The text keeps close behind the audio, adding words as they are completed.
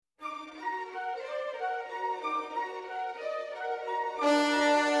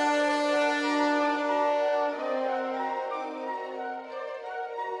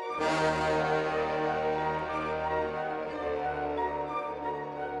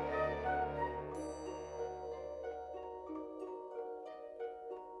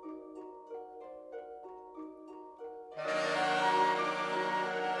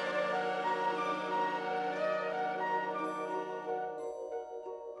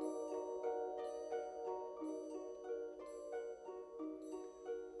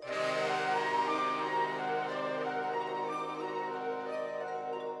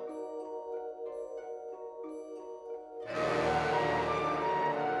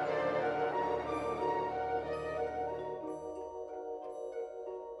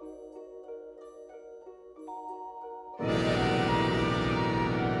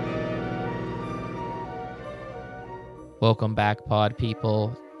Welcome back, pod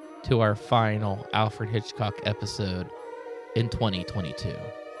people, to our final Alfred Hitchcock episode in 2022.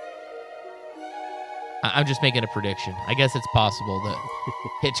 I'm just making a prediction. I guess it's possible that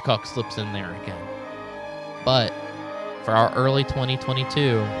Hitchcock slips in there again. But for our early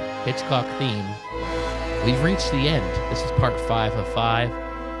 2022 Hitchcock theme, we've reached the end. This is part 5 of 5,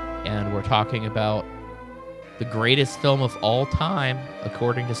 and we're talking about the greatest film of all time,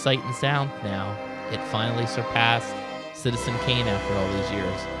 according to Sight and Sound now. It finally surpassed Citizen Kane after all these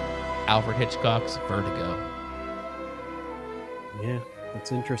years. Alfred Hitchcock's Vertigo. Yeah,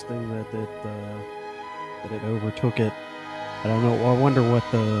 it's interesting that it overtook it. I don't know. I wonder what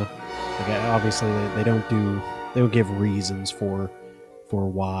obviously they don't give reasons for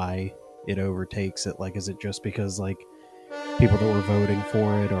why it overtakes it. Like, is it just because like people that were voting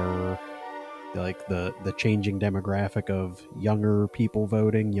for it, or like the changing demographic of younger people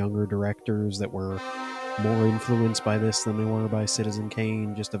voting, younger directors that were more influenced by this than they were by Citizen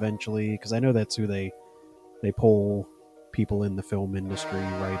Kane just eventually? Because I know that's who they poll people in the film industry,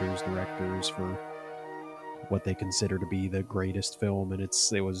 writers, directors, for what they consider to be the greatest film, and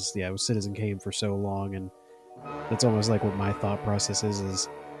it was Citizen Kane for so long, and that's almost like what my thought process is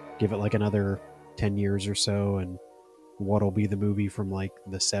give it like another 10 years or so, and what'll be the movie from like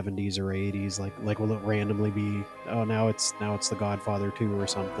the 70s or 80s, like will it randomly be, oh, now it's The Godfather 2 or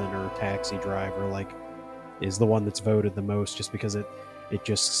something, or Taxi Driver, like is the one that's voted the most just because it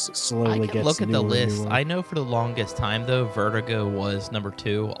just slowly gets look at the list. newer. I know for the longest time though, Vertigo was number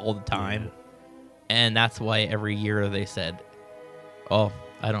 2 all the time. Yeah. And that's why every year they said, oh,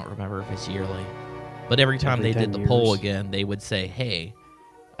 I don't remember if it's yearly, but every time Every they did 10 the poll years. again, they would say, hey,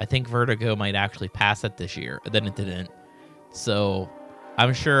 I think Vertigo might actually pass it this year. Then it didn't. So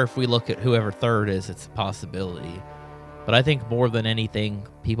I'm sure if we look at whoever third is, it's a possibility. But I think more than anything,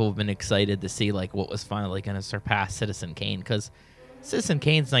 people have been excited to see like what was finally going to surpass Citizen Kane, because Citizen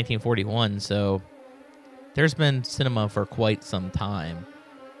Kane's 1941, so there's been cinema for quite some time.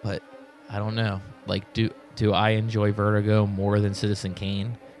 But I don't know. Like, do I enjoy Vertigo more than Citizen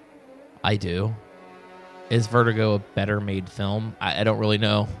Kane? I do. Is Vertigo a better made film? I don't really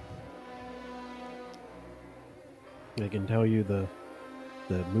know. I can tell you the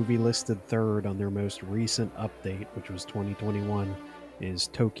movie listed third on their most recent update, which was 2021, is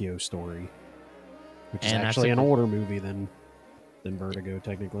Tokyo Story, which is And that's actually a an gr- older movie than Vertigo,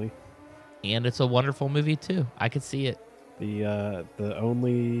 technically. And it's a wonderful movie too. I could see it. The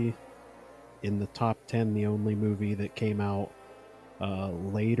only in the top 10, the only movie that came out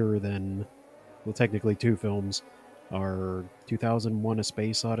later than, well, technically two films are 2001: A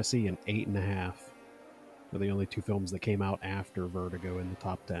Space Odyssey and 8.5. Are the only two films that came out after Vertigo in the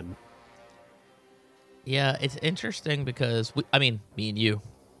top 10. Yeah, it's interesting because me and you,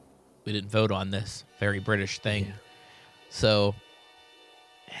 we didn't vote on this very British thing. Yeah. So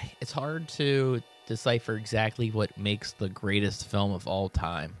it's hard to decipher exactly what makes the greatest film of all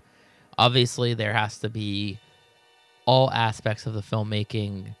time. Obviously, there has to be all aspects of the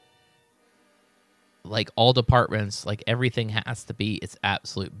filmmaking, like all departments, like everything has to be its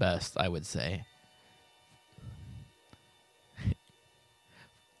absolute best, I would say.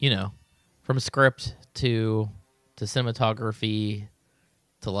 You know, from script to cinematography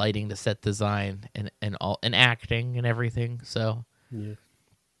to lighting to set design and all and acting and everything. So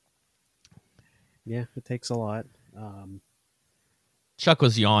Yeah, it takes a lot. Chuck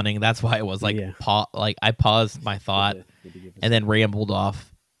was yawning. That's why it was like Yeah. I paused my thought Good to give us and then rambled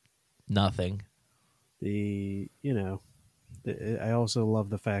off nothing. I also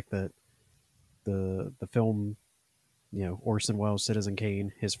love the fact that the film, Orson Welles' Citizen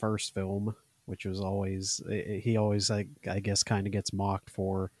Kane, his first film, which was always, he always, I guess, kind of gets mocked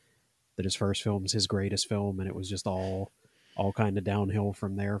for that his first film's his greatest film, and it was just all kind of downhill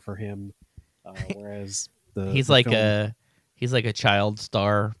from there for him. Whereas He's the like film, a child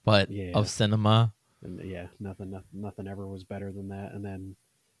star, but Yeah. of cinema. and nothing ever was better than that. And then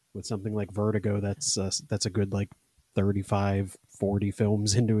with something like Vertigo, that's a good like 35, 40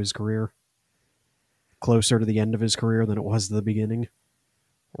 films into his career, closer to the end of his career than it was the beginning.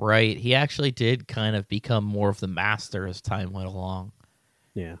 Right. He actually did kind of become more of the master as time went along.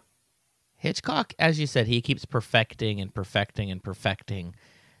 Yeah. Hitchcock, as you said, he keeps perfecting and perfecting and perfecting.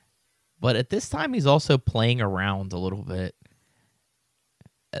 But at this time, he's also playing around a little bit.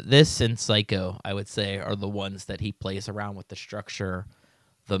 This and Psycho, I would say, are the ones that he plays around with the structure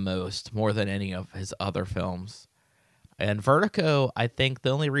the most, more than any of his other films. And Vertigo, I think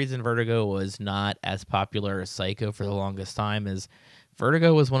the only reason Vertigo was not as popular as Psycho for the longest time is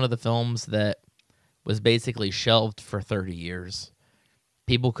Vertigo was one of the films that was basically shelved for 30 years.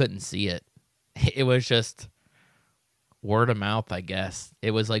 People couldn't see it. It was just word of mouth, I guess.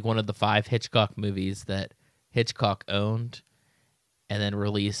 It was like one of the 5 Hitchcock movies that Hitchcock owned and then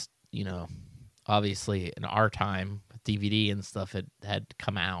released, obviously in our time with DVD and stuff had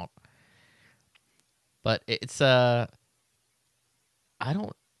come out. But it's I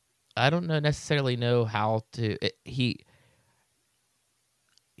don't necessarily know how to he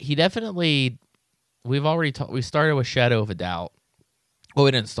definitely, we've already we started with Shadow of a Doubt. Well,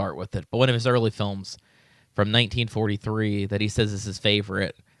 we didn't start with it, but one of his early films from 1943 that he says is his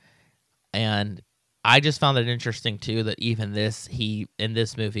favorite. And I just found it interesting too that even in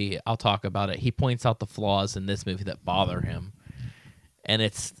this movie, I'll talk about it, he points out the flaws in this movie that bother him. And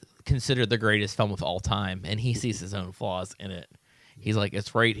it's considered the greatest film of all time, and he sees his own flaws in it. He's like,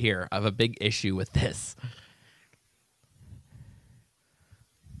 it's right here. I have a big issue with this.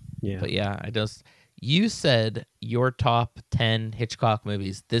 Yeah. But yeah, you said your top 10 Hitchcock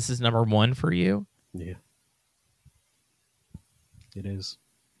movies. This is number 1 for you? Yeah. It is.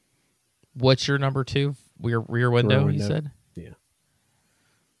 What's your number 2? Rear Window, you said? Yeah.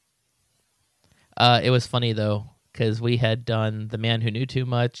 It was funny, though, because we had done The Man Who Knew Too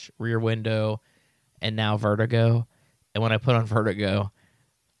Much, Rear Window, and now Vertigo. And when I put on Vertigo,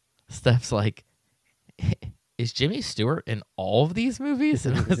 Steph's like, is Jimmy Stewart in all of these movies?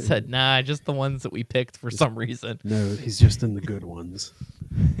 And I said, nah, just the ones that we picked for some reason. No, he's just in the good ones.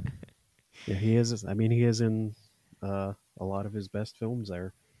 Yeah, he is. I mean, he is in a lot of his best films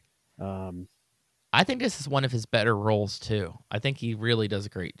there. I think this is one of his better roles, too. I think he really does a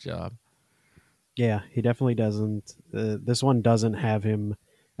great job. Yeah, he definitely doesn't. This one doesn't have him.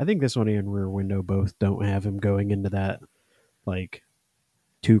 I think this one and Rear Window both don't have him going into that, like,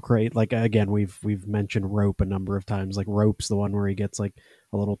 too great. Like, again, we've mentioned Rope a number of times. Like, Rope's the one where he gets like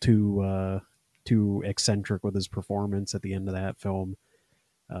a little too eccentric with his performance at the end of that film.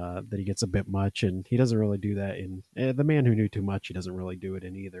 That he gets a bit much, and he doesn't really do that in The Man Who Knew Too Much. He doesn't really do it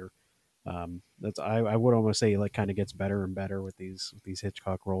in either. I would almost say like kind of gets better and better with these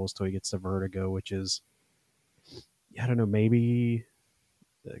Hitchcock roles till he gets to Vertigo, which is, I don't know, maybe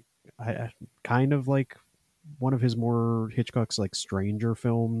I kind of like one of his more Hitchcock's like stranger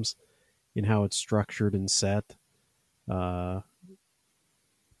films in how it's structured and set, in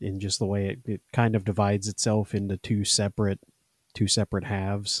just the way it kind of divides itself into two separate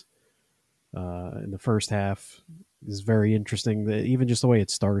halves. In the first half is very interesting. Even just the way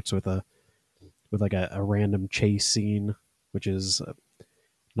it starts with a random chase scene, which is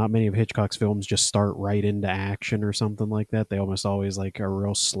not many of Hitchcock's films just start right into action or something like that. They almost always like are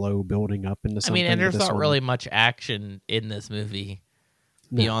real slow building up into something. I mean, and there's not really much action in this movie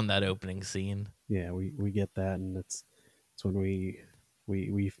beyond that opening scene. Yeah, we get that, and it's when we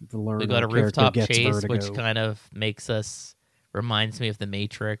learn we got a rooftop chase, Vertigo. which kind of reminds me of The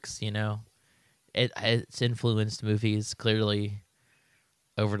Matrix. It's influenced movies clearly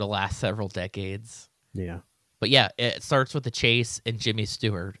over the last several decades. Yeah. But yeah, it starts with the chase, and Jimmy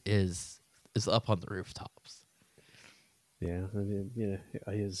Stewart is up on the rooftops. Yeah, I mean, yeah.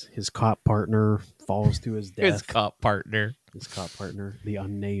 His cop partner falls to his death. His cop partner, the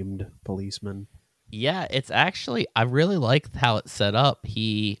unnamed policeman. Yeah, it's actually, I really like how it's set up.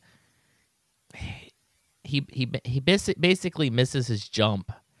 He basically misses his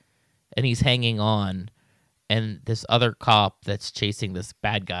jump, and he's hanging on, and this other cop that's chasing this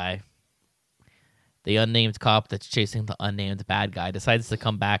bad guy, the unnamed cop that's chasing the unnamed bad guy, decides to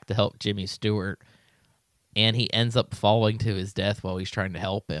come back to help Jimmy Stewart, and he ends up falling to his death while he's trying to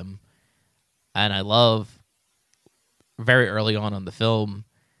help him. And I love, very early on the film,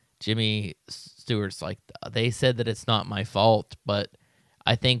 Jimmy Stewart's like, they said that it's not my fault, but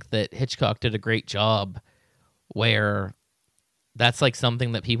I think that Hitchcock did a great job where that's like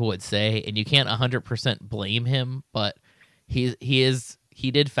something that people would say, and you can't 100% blame him, but he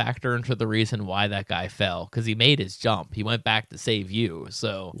did factor into the reason why that guy fell, because he made his jump. He went back to save you.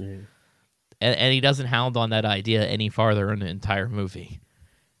 So, yeah. and he doesn't hound on that idea any farther in the entire movie.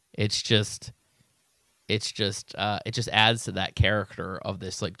 It just adds to that character of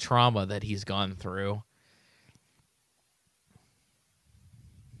this like trauma that he's gone through.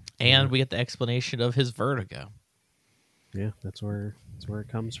 And we get the explanation of his vertigo. Yeah, that's where it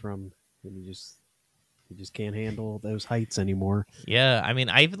comes from. And you just can't handle those heights anymore. Yeah, I mean,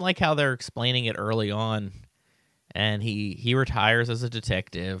 I even like how they're explaining it early on. And he retires as a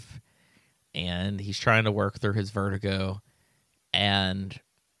detective, and he's trying to work through his vertigo, and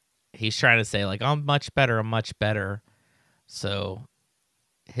he's trying to say like, I'm much better. So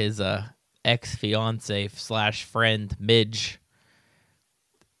his ex-fiance / friend Midge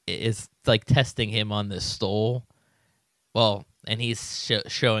is like testing him on this stool. Well, and he's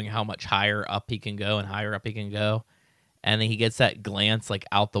showing how much higher up he can go and higher up he can go. and then he gets that glance like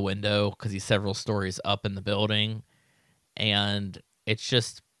out the window because he's several stories up in the building, and it's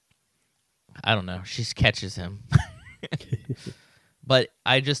just, I don't know, she catches him. But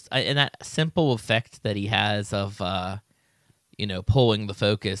and that simple effect that he has of pulling the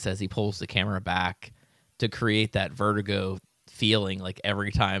focus as he pulls the camera back to create that vertigo feeling, like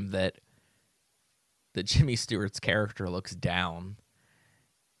every time that Jimmy Stewart's character looks down,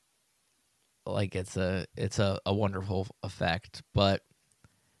 like it's a wonderful effect. But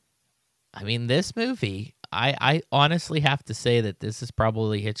I mean, this movie, I honestly have to say that this is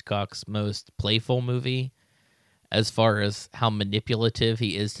probably Hitchcock's most playful movie, as far as how manipulative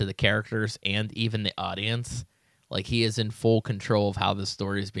he is to the characters and even the audience. Like, he is in full control of how the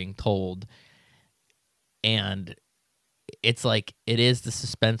story is being told. And it's like, it is the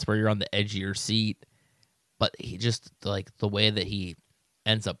suspense where you're on the edge of your seat, but he just, like, the way that he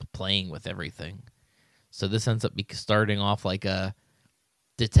ends up playing with everything. So this ends up starting off like a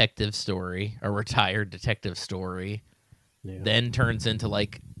detective story, a retired detective story, then turns into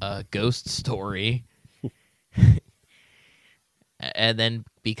like a ghost story, and then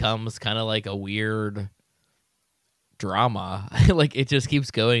becomes kind of like a weird drama. Like, it just keeps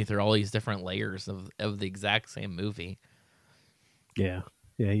going through all these different layers of the exact same movie. Yeah,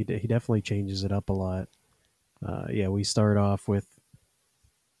 he definitely changes it up a lot. We start off with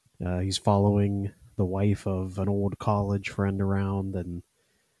he's following the wife of an old college friend around, and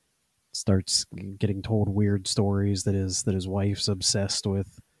starts getting told weird stories that his wife's obsessed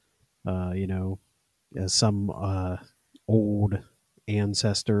with. As some old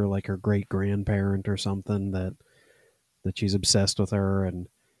ancestor, like her great grandparent or something, that she's obsessed with her, and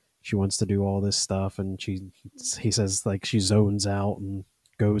she wants to do all this stuff, and he says, like, she zones out and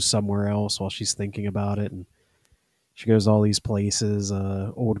goes somewhere else while she's thinking about it, and she goes to all these places,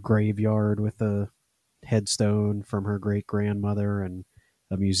 old graveyard with a headstone from her great grandmother, and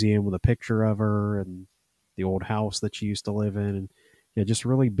a museum with a picture of her, and the old house that she used to live in, and it just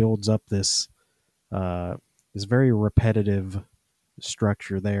really builds up this very repetitive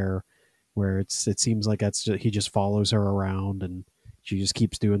structure there, where it seems like he just follows her around, and she just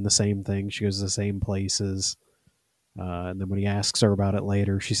keeps doing the same thing. She goes to the same places. And then when he asks her about it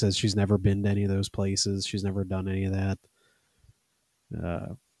later, she says she's never been to any of those places. She's never done any of that.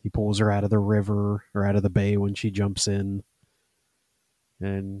 He pulls her out of the river or out of the bay when she jumps in.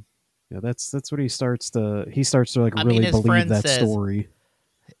 And that's what he starts to like really believe that story.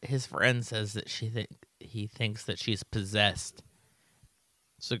 His friend says that he thinks that she's possessed.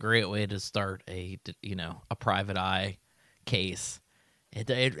 It's a great way to start a private eye case.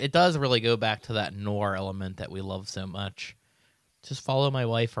 It does really go back to that noir element that we love so much. Just follow my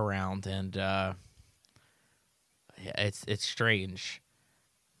wife around, and it's strange.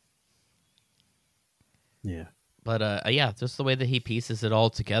 Yeah. But just the way that he pieces it all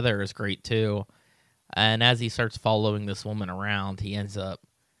together is great too. And as he starts following this woman around, he ends up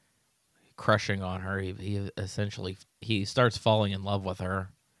crushing on her. He essentially starts falling in love with her,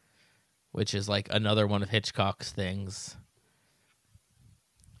 which is like another one of Hitchcock's things.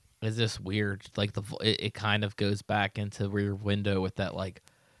 Is this weird? Like, it kind of goes back into Rear Window with that like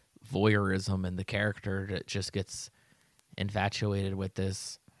voyeurism, and the character that just gets infatuated with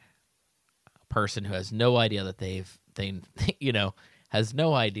this person who has no idea that they has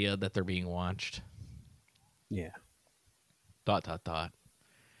no idea that they're being watched. Yeah. ...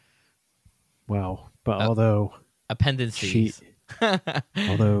 Well, but although appendices,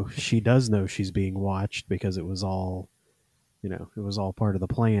 although she does know she's being watched, because it was all part of the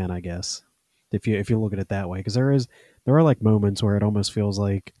plan, I guess. If you look at it that way, because there are like moments where it almost feels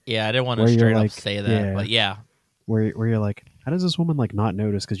like, I didn't want to straight up say that, but where you're like, how does this woman like not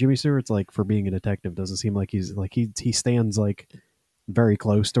notice? Because Jimmy Stewart's, like, for being a detective, doesn't seem like he's like he stands like very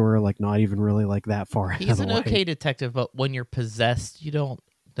close to her, like not even really like that far. He's an okay detective, but when you're possessed, you don't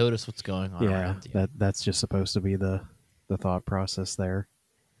notice what's going on around you. That's just supposed to be the thought process there.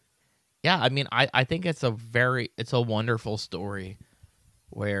 Yeah, I mean, I think it's a wonderful story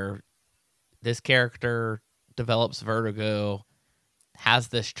where this character develops vertigo, has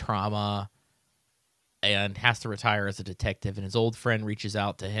this trauma, and has to retire as a detective, and his old friend reaches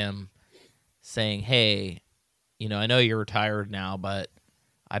out to him saying, hey, I know you're retired now, but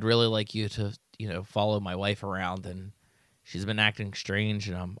I'd really like you to, follow my wife around, and she's been acting strange,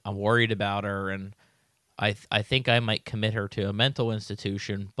 and I'm worried about her, and I think I might commit her to a mental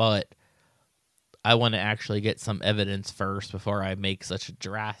institution, but I want to actually get some evidence first before I make such a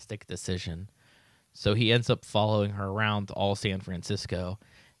drastic decision. So he ends up following her around all San Francisco.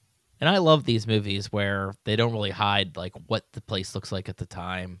 And I love these movies where they don't really hide like what the place looks like at the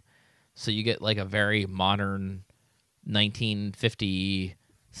time. So you get like a very modern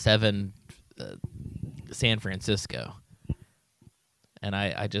 1957 San Francisco, and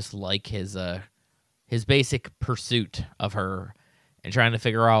I just like his basic pursuit of her and trying to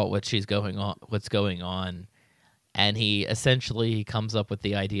figure out what's going on. And he essentially comes up with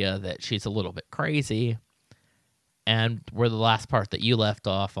the idea that she's a little bit crazy. And where the last part that you left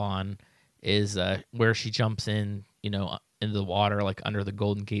off on is where she jumps in, into the water, like under the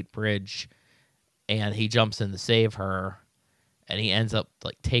Golden Gate Bridge, and he jumps in to save her, and he ends up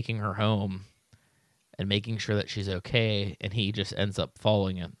like taking her home and making sure that she's okay, and he just ends up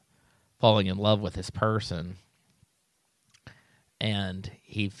falling in love with this person, and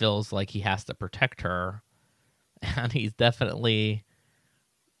he feels like he has to protect her, and he's definitely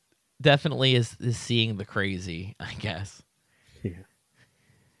is seeing the crazy, I guess.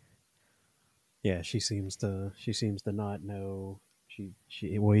 Yeah, she seems to not know.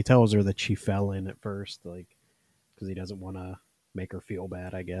 Well, he tells her that she fell in at first, like, because he doesn't want to make her feel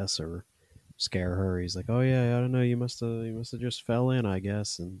bad, I guess, or scare her. He's like, "Oh yeah, I don't know. You must have just fell in, I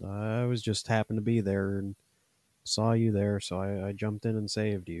guess, and I was just happened to be there and saw you there, so I jumped in and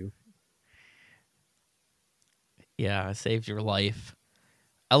saved you." Yeah, I saved your life.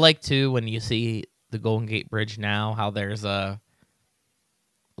 I like too when you see the Golden Gate Bridge now, how there's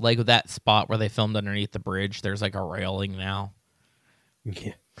like that spot where they filmed underneath the bridge. There's like a railing now.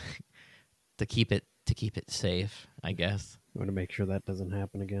 Yeah. to keep it safe, I guess. I want to make sure that doesn't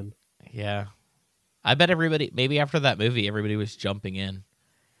happen again. Yeah. I bet maybe after that movie, everybody was jumping in.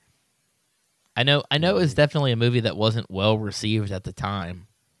 I know it was definitely a movie that wasn't well received at the time,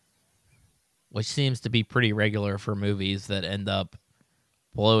 which seems to be pretty regular for movies that end up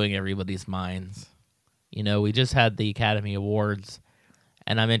blowing everybody's minds. We just had the Academy Awards,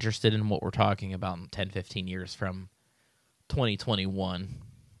 and I'm interested in what we're talking about in 10, 15 years from 2021.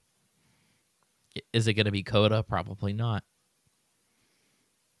 Is it going to be Coda? Probably not.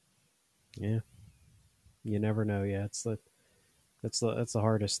 Yeah. You never know. Yeah, that's the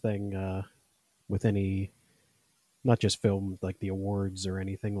hardest thing with any, not just film, like the awards or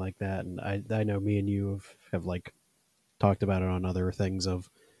anything like that. And I know me and you have like talked about it on other things of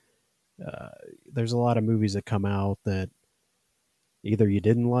there's a lot of movies that come out that either you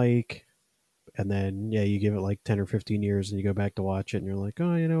didn't like, and then you give it like 10 or 15 years and you go back to watch it and you're like,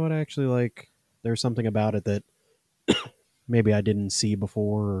 oh, you know what, actually, like, there's something about it that maybe I didn't see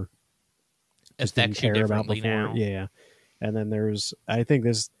before or just didn't care about before. Now. Yeah. And then there's, I think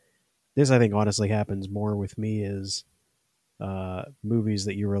this I think honestly happens more with me is movies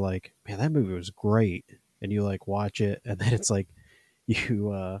that you were like, man, that movie was great, and you like watch it, and then it's like you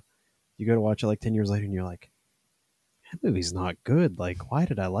go to watch it like 10 years later and you're like, that movie's not good. Like, why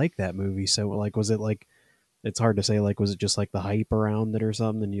did I like that movie? So like, was it like, it's hard to say, like, was it just like the hype around it or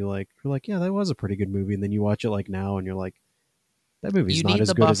something? And you're like, yeah, that was a pretty good movie. And then you watch it like now and you're like, that movie's not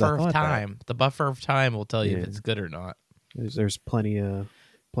as good as I thought. The buffer of time will tell you if it's good or not. There's plenty of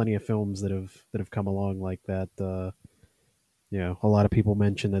films that have come along like that. A lot of people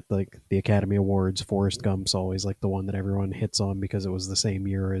mention that like the Academy Awards, Forrest Gump's always like the one that everyone hits on because it was the same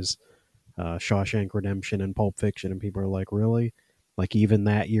year as Shawshank Redemption and Pulp Fiction, and people are like, really? Like, even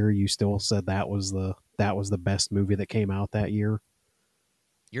that year, you still said that was the best movie that came out that year?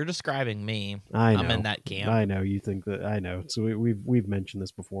 You're describing me. I know. I'm in that camp. I know you think that. I know. So we've mentioned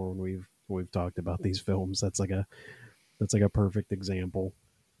this before when we've talked about these films. That's like a perfect example.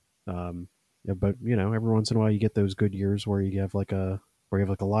 But every once in a while you get those good years where you have like a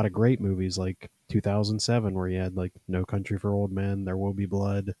lot of great movies, like 2007, where you had like No Country for Old Men, There Will Be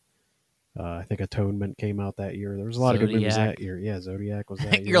Blood. I think Atonement came out that year. There was a lot of good movies that year. Yeah, Zodiac was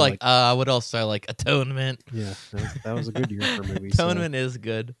that year. You're like, what else? I like Atonement. Yeah, that was a good year for movies. Atonement is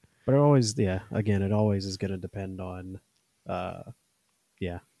good. But it always is going to depend on, how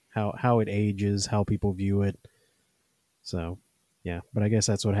it ages, how people view it. So, yeah. But I guess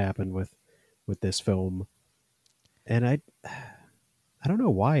that's what happened with this film. And I don't know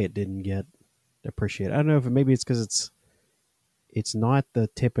why it didn't get appreciated. I don't know if maybe it's because it's not the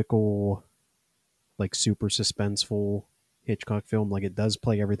typical like super suspenseful Hitchcock film. Like, it does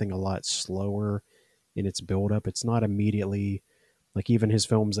play everything a lot slower in its build up. It's not immediately like even his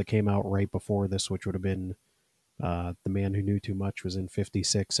films that came out right before this, which would have been The Man Who Knew Too Much was in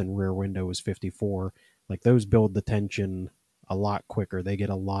 56 and Rear Window was 54. Like, those build the tension a lot quicker. They get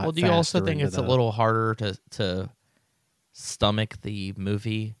a lot. Well, do you also think it's a little harder to stomach the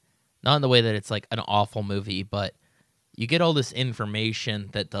movie? Not in the way that it's like an awful movie, but you get all this information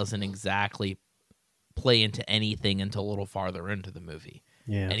that doesn't exactly play into anything until a little farther into the movie.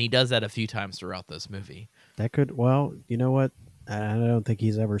 Yeah. And he does that a few times throughout this movie. That could, well, you know what? I don't think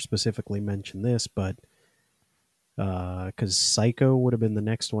he's ever specifically mentioned this, but because Psycho would have been the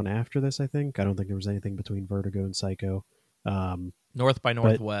next one after this. I think. I don't think there was anything between Vertigo and Psycho. North by But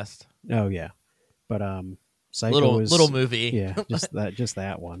Northwest. oh yeah, but Psycho Little was movie. yeah, just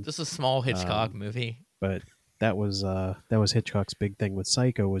that one. Just a small Hitchcock movie. But that was Hitchcock's big thing with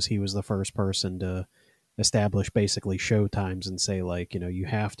Psycho was he was the first person to establish basically show times and say like, you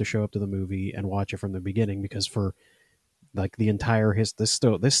have to show up to the movie and watch it from the beginning because for like the entire this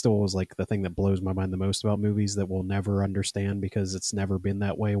still was like the thing that blows my mind the most about movies that we'll never understand because it's never been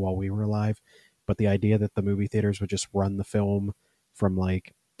that way while we were alive. But the idea that the movie theaters would just run the film from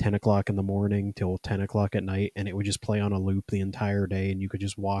like 10 o'clock in the morning till 10 o'clock at night and it would just play on a loop the entire day and you could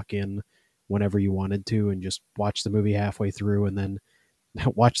just walk in whenever you wanted to and just watch the movie halfway through and then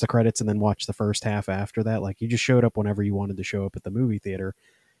watch the credits and then watch the first half after that. Like you just showed up whenever you wanted to show up at the movie theater.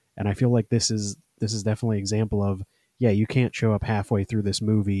 And I feel like this is definitely an example of, yeah, you can't show up halfway through this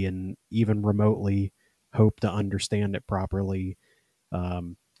movie and even remotely hope to understand it properly.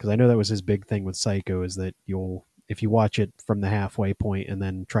 Because I know that was his big thing with Psycho is that if you watch it from the halfway point and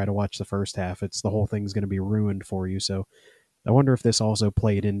then try to watch the first half, the whole thing's going to be ruined for you. So I wonder if this also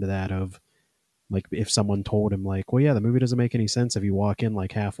played into that of like if someone told him like, well, yeah, the movie doesn't make any sense if you walk in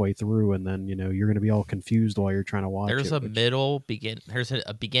like halfway through and then you're going to be all confused while you're trying to watch There's it. There's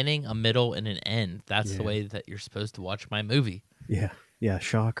a beginning, a middle, and an end. That's the way that you're supposed to watch my movie. Yeah,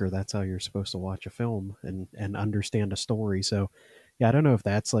 shocker. That's how you're supposed to watch a film and understand a story. So, yeah, I don't know if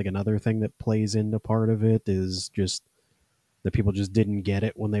that's like another thing that plays into part of it is just that people just didn't get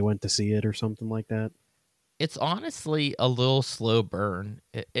it when they went to see it or something like that. It's honestly a little slow burn.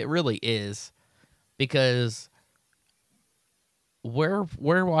 It really is. Because we're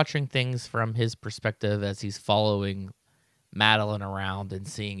watching things from his perspective as he's following Madeline around and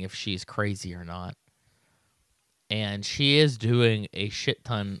seeing if she's crazy or not. And she is doing a shit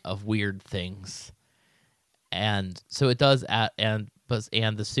ton of weird things. And so it does and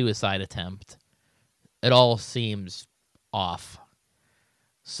the suicide attempt. It all seems off.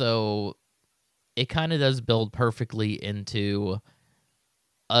 So it kind of does build perfectly into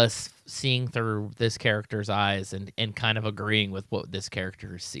us seeing through this character's eyes and kind of agreeing with what this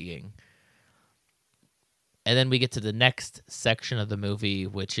character is seeing. And then we get to the next section of the movie,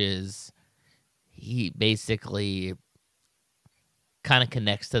 which is he basically kind of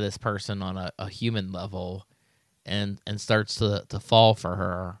connects to this person on a human level and starts to fall for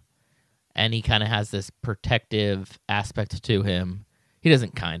her. And he kind of has this protective aspect to him. He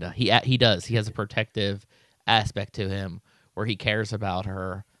doesn't kind of. He does. He has a protective aspect to him where he cares about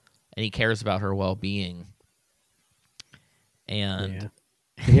her and he cares about her well-being. And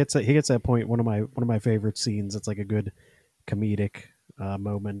he gets that point. One of my favorite scenes. It's like a good comedic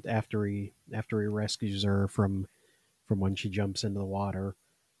moment after he rescues her from when she jumps into the water.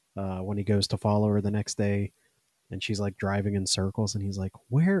 When he goes to follow her the next day, and she's like driving in circles, and he's like,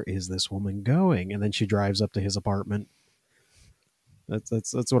 "Where is this woman going?" And then she drives up to his apartment. That's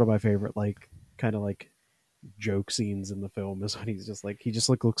one of my favorite like kind of like joke scenes in the film is when he's just like he just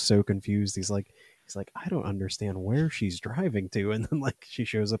looks so confused. He's like I don't understand where she's driving to, and then like she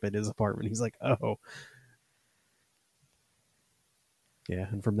shows up at his apartment. He's like, oh yeah,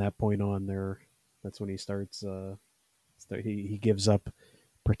 and from that point on, that's when he starts. He gives up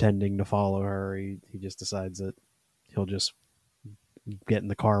pretending to follow her. He just decides that he'll just get in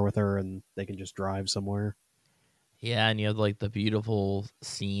the car with her and they can just drive somewhere. Yeah, and you have like the beautiful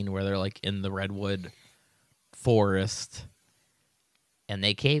scene where they're like in the redwood forest, and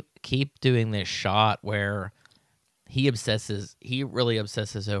they keep doing this shot where he really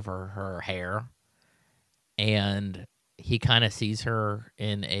obsesses over her hair, and he kind of sees her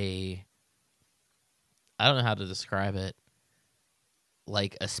in I don't know how to describe it,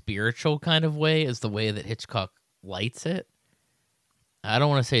 like a spiritual kind of way is the way that Hitchcock lights it. I don't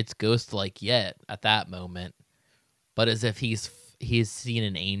want to say it's ghost-like yet at that moment, but as if he's seen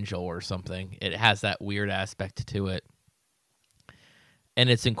an angel or something. It has that weird aspect to it. And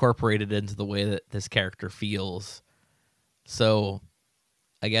it's incorporated into the way that this character feels. So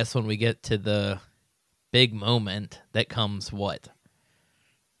I guess when we get to the big moment that comes,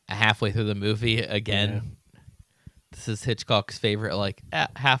 halfway through the movie again. Yeah. This is Hitchcock's favorite, like,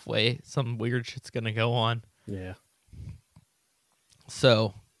 halfway, some weird shit's going to go on. Yeah.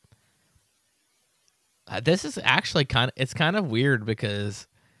 So this is actually kind of weird because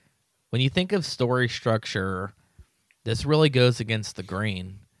when you think of story structure, this really goes against the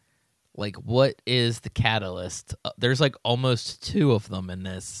grain. Like, what is the catalyst? There's like almost two of them in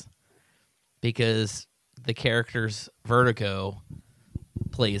this because the character's vertigo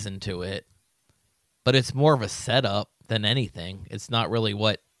plays into it, but it's more of a setup than anything. It's not really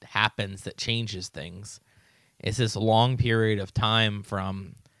what happens that changes things. It's this long period of time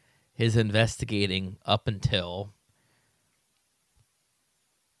from his investigating up until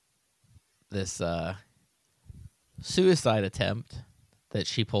this suicide attempt that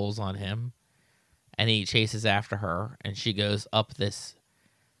she pulls on him, and he chases after her, and she goes up this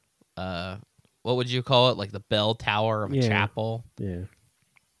what would you call it, like the bell tower of a chapel. Yeah.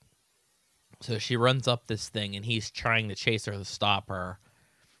 So she runs up this thing, and he's trying to chase her to stop her,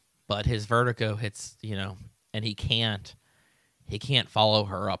 but his vertigo hits, and he can't follow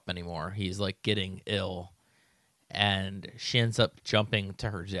her up anymore. He's like getting ill, and she ends up jumping to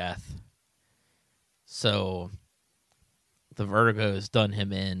her death. So the vertigo has done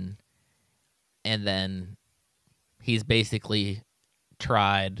him in, and then he's basically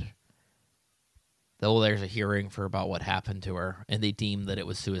tried, though there's a hearing for about what happened to her, and they deem that it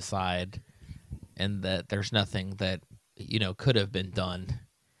was suicide and that there's nothing that, could have been done.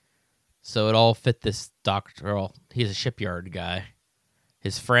 So it all fit this doctoral, he's a shipyard guy,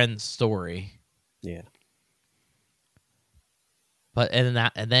 his friend's story. Yeah.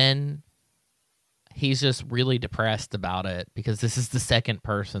 And then he's just really depressed about it because this is the second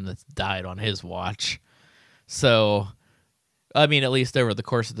person that's died on his watch. So, I mean, at least over the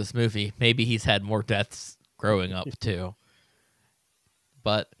course of this movie, maybe he's had more deaths growing up too.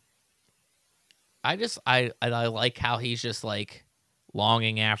 But I like how he's just like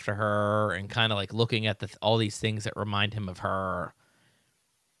longing after her and kind of like looking at all these things that remind him of her.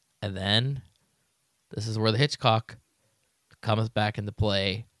 And then this is where the Hitchcock comes back into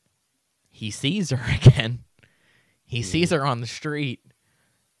play. He sees her again. He sees her on the street.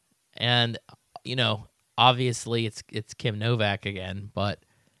 And, obviously it's Kim Novak again, but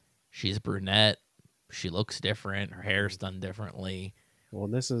she's brunette. She looks different. Her hair's done differently. Well,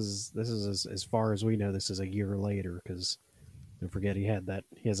 this is as far as we know, this is a year later, because don't forget he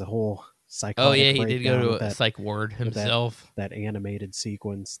has a whole psychotic. Oh yeah, he did go to a psych ward himself. That animated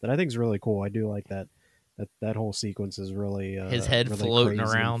sequence that I think is really cool. I do like that whole sequence is really his head really floating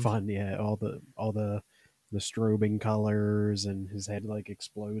crazy around. and fun. Yeah, all the strobing colors, and his head like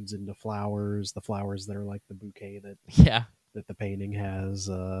explodes into flowers. The flowers that are like the bouquet that the painting has.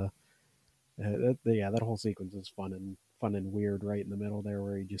 That whole sequence is fun and weird right in the middle there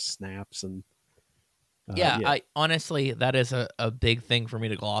where he just snaps and I honestly, that is a big thing for me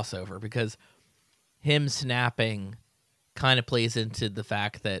to gloss over, because him snapping kind of plays into the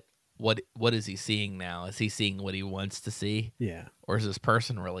fact that what is he seeing now? Is he seeing what he wants to see? Yeah. Or is this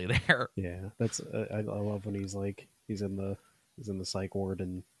person really there? Yeah, that's I love when he's in the psych ward,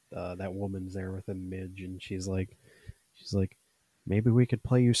 and that woman's there with him, Midge, and she's like, maybe we could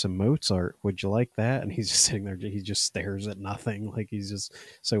play you some Mozart. Would you like that? And he's just sitting there. He just stares at nothing. Like he's just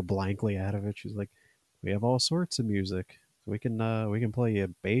so blankly out of it. She's like, we have all sorts of music. We can play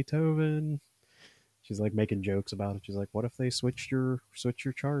you Beethoven. She's like making jokes about it. She's like, what if they switched your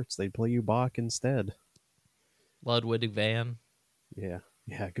charts? They'd play you Bach instead. Ludwig van. Yeah,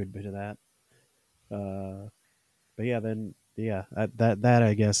 a good bit of that. But yeah, then that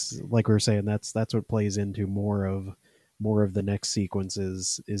I guess, like we were saying, that's what plays into more of the next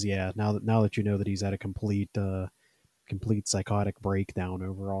sequences is now that you know that he's had a complete psychotic breakdown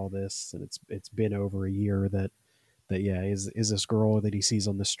over all this, and it's been over a year that is this girl that he sees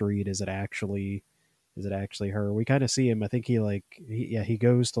on the street, is it actually her? We kind of see him. I think he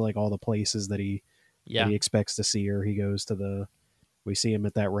goes to like all the places that he expects to see her. He goes to we see him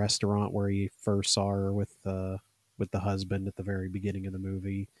at that restaurant where he first saw her with the husband at the very beginning of the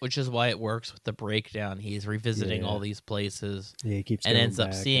movie, which is why it works with the breakdown. He's revisiting all these places, he keeps and ends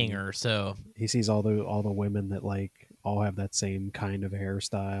up back, seeing her. So he sees all the women that like all have that same kind of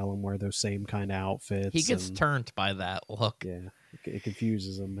hairstyle and wear those same kind of outfits. He gets turned by that look. Yeah, it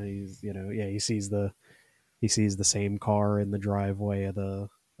confuses him. He sees the same car in the driveway of the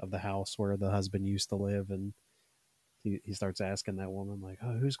house where the husband used to live, and he starts asking that woman, like,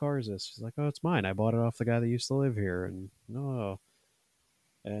 oh, whose car is this? She's like, oh, it's mine. I bought it off the guy that used to live here. And no.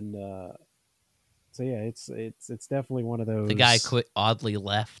 And so yeah, it's definitely one of those. The guy oddly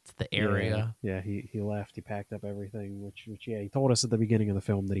left the area. Yeah, he left. He packed up everything, which he told us at the beginning of the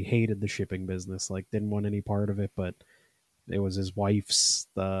film that he hated the shipping business, like didn't want any part of it, but it was his wife's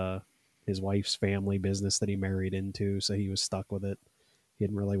family business that he married into, so he was stuck with it. He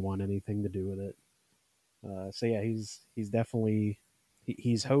didn't really want anything to do with it. So yeah, he's definitely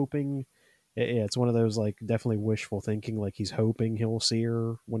he's hoping. Yeah, it's one of those like definitely wishful thinking. Like he's hoping he'll see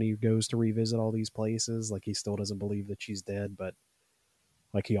her when he goes to revisit all these places. Like he still doesn't believe that she's dead, but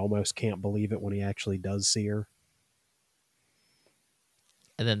like he almost can't believe it when he actually does see her.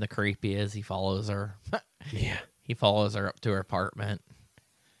 And then the creepy is he follows her. Yeah, he follows her up to her apartment.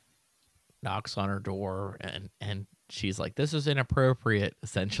 knocks on her door, and she's like, "This is inappropriate,"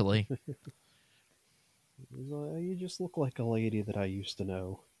 essentially. He's like, you just look like a lady that I used to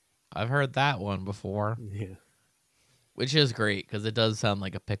know. I've heard that one before, Yeah. which is great because it does sound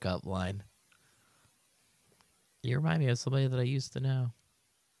like a pickup line. You remind me of somebody that I used to know.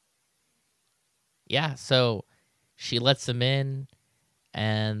 Yeah, so she lets him in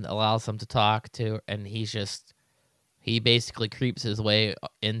and allows him to talk to her, and he basically creeps his way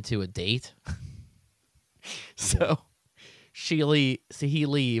into a date. So he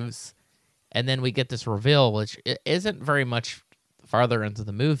leaves, and then we get this reveal, which isn't very much farther into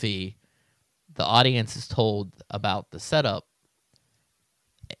the movie. The audience is told about the setup,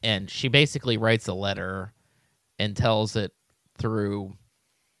 and she basically writes a letter and tells it through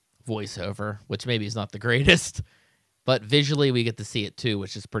voiceover, which maybe is not the greatest, but visually we get to see it too,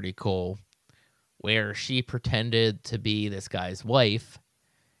 which is pretty cool, where she pretended to be this guy's wife,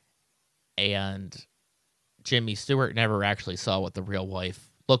 and Jimmy Stewart never actually saw what the real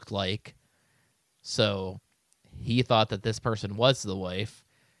wife looked like, so he thought that this person was the wife,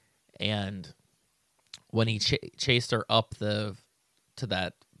 and when he chased her up to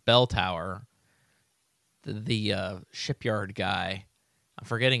that bell tower, the shipyard guy, I'm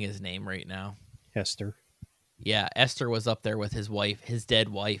forgetting his name right now. Hester. Yeah, Esther was up there with his wife, his dead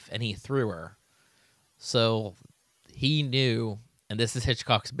wife, and he threw her. So he knew, and this is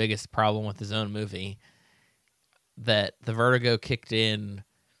Hitchcock's biggest problem with his own movie, that the vertigo kicked in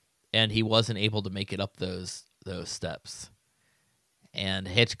and he wasn't able to make it up those steps. And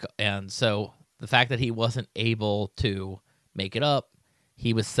so the fact that he wasn't able to make it up,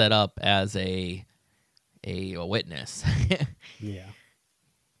 he was set up as a witness. Yeah.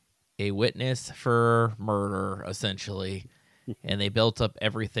 A witness for murder, essentially. And they built up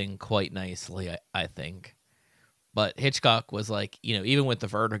everything quite nicely, I think. But Hitchcock was like, even with the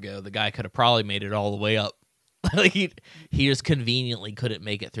vertigo, the guy could have probably made it all the way up. Like he just conveniently couldn't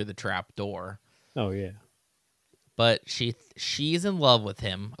make it through the trap door. Oh, yeah. But she's in love with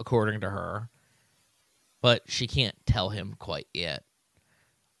him, according to her. But she can't tell him quite yet.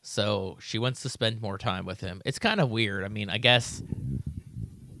 So she wants to spend more time with him. It's kind of weird. I mean, I guess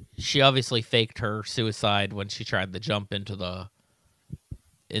she obviously faked her suicide when she tried to jump into the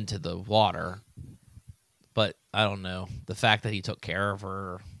water. But I don't know. The fact that he took care of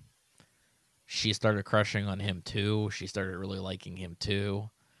her, she started crushing on him too. She started really liking him too.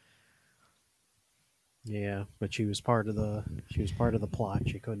 Yeah, but she was part of the plot.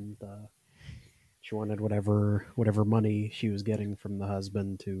 She couldn't. She wanted whatever money she was getting from the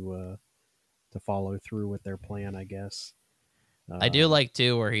husband to follow through with their plan, I guess. I do like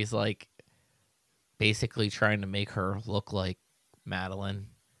too where he's like basically trying to make her look like Madeline,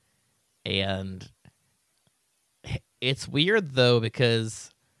 and it's weird though because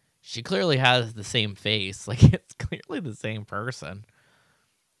she clearly has the same face. Like it's clearly the same person.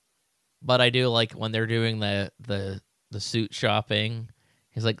 But I do like when they're doing the suit shopping.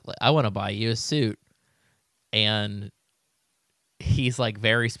 He's like, I want to buy you a suit. And he's like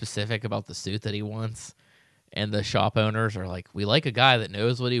very specific about the suit that he wants. And the shop owners are like, we like a guy that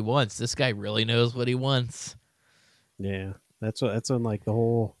knows what he wants. This guy really knows what he wants. Yeah, that's when like the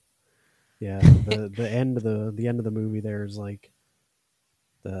whole, the end of the movie. There's like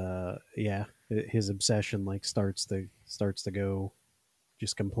his obsession like starts to go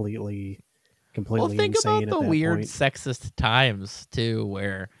just completely Well, think insane about the at that weird point. sexist times too,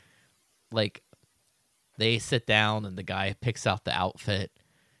 where like they sit down and the guy picks out the outfit,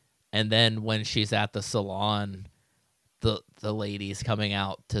 and then when she's at the salon, the lady's coming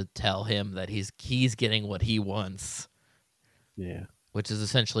out to tell him that he's getting what he wants. Yeah, which is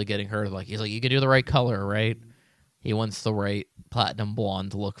essentially getting her like, he's like, you can do the right color, right? He wants the right platinum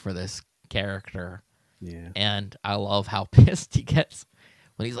blonde look for this character. yeah, And I love how pissed he gets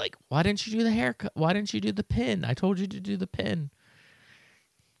when he's like, why didn't you do the haircut? Why didn't you do the pin? I told you to do the pin.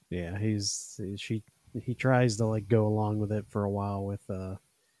 yeah. He tries to like go along with it for a while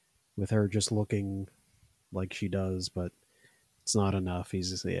with her just looking like she does, but it's not enough.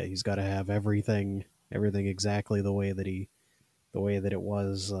 He's got to have everything exactly the way that it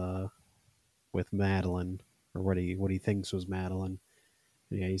was with Madeline, or what he thinks was Madeline.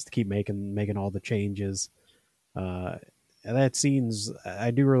 Yeah, he's to keep making all the changes. And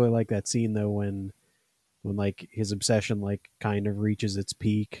I do really like that scene though, when like his obsession like kind of reaches its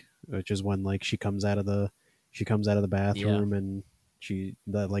peak, which is when like she comes out of the bathroom, and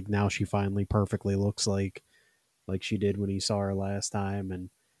like now she finally perfectly looks like she did when he saw her last time. And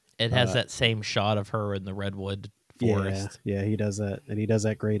it has that same shot of her in the redwood forest. Yeah, he does that, and he does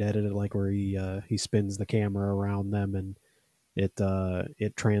that great edit, like where he spins the camera around them, and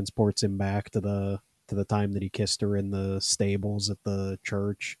it transports him back to the time that he kissed her in the stables at the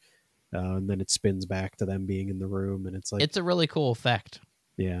church, and then it spins back to them being in the room, and it's like, It's a really cool effect.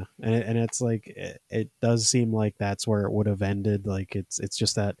 yeah, and it's like it does seem like that's where it would have ended. Like it's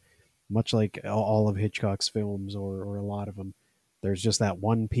just that, much like all of Hitchcock's films, or a lot of them, there's just that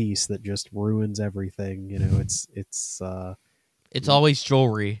one piece that just ruins everything. You know, It's always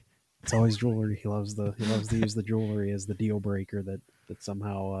jewelry. it's always jewelry. He loves to use the jewelry as the deal breaker that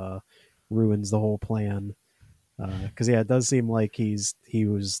somehow ruins the whole plan. Because yeah, it does seem like he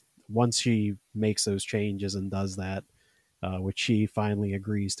was, once she makes those changes and does that, which she finally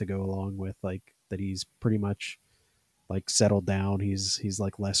agrees to go along with, like that he's pretty much like settled down. He's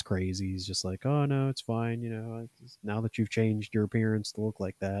like less crazy. He's just like, oh no, it's fine. You know, now that you've changed your appearance to look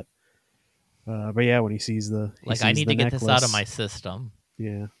like that. But yeah, when he Like, I sees need the to get this out of necklace, my system.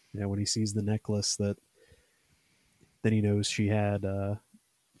 yeah, yeah, when he sees the necklace that he knows she had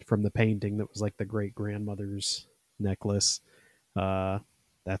from the painting, that was like the great grandmother's necklace. Uh,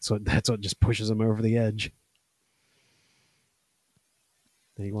 that's what just pushes him over the edge.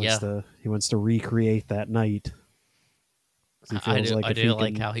 And Yeah, he wants to recreate that night, because he feels like I if do he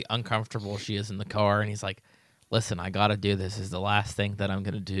like can, how uncomfortable she is in the car, and he's like, "Listen, I got to do this. This is the last thing that I'm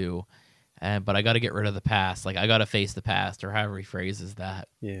gonna do, and but I got to get rid of the past. Like, I got to face the past," or however he phrases that.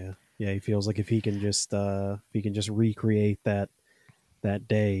 yeah, yeah, he feels like if he can just recreate that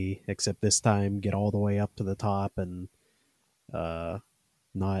day, except this time get all the way up to the top, and uh,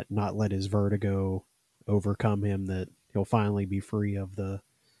 not let his vertigo overcome him, that he'll finally be free of the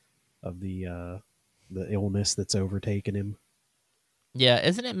illness that's overtaken him. Yeah,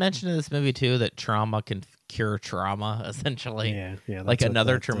 isn't it mentioned in this movie too that trauma can cure trauma? Essentially, Yeah, yeah, like that's what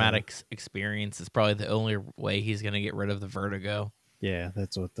another that. traumatic experience is probably the only way he's gonna get rid of the vertigo. Yeah,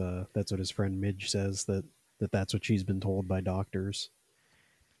 that's what his friend Midge says, that's what she's been told by doctors.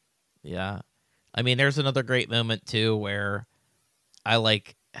 Yeah, I mean, there's another great moment too where I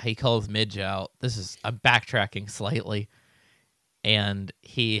like he calls Midge out. This is I'm backtracking slightly, and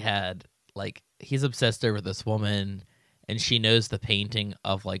he's obsessed over this woman, and she knows the painting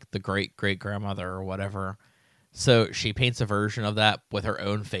of like the great great grandmother or whatever. So she paints a version of that with her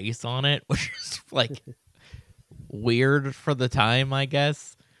own face on it, which is like weird for the time, I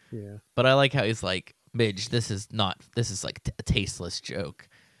guess. Yeah, But I like how he's like, Midge, this is like a tasteless joke.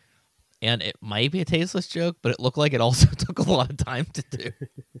 And it might be a tasteless joke, but it looked like it also took a lot of time to do.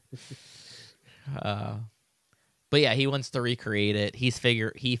 Uh, but yeah, he wants to recreate it. He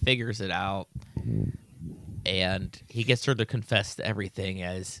figures it out, and he gets her to confess to everything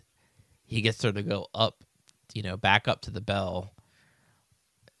as he gets her to go up, back up to the bell,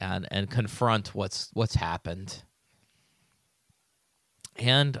 and confront what's happened.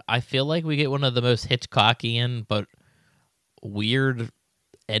 And I feel like we get one of the most Hitchcockian but weird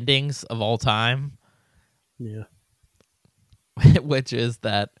endings of all time, yeah, which is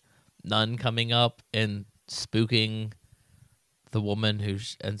that nun coming up and spooking the woman who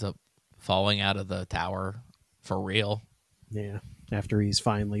ends up falling out of the tower for real. yeah. After he's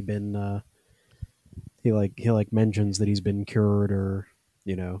finally been, he like mentions that he's been cured, or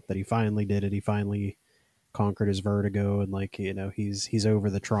that he finally did it. He finally conquered his vertigo, and like he's over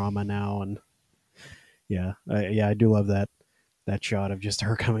the trauma now, and yeah, I do love that shot of just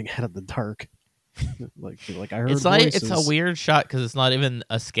her coming out of the dark. like I heard It's a voices. weird shot because it's not even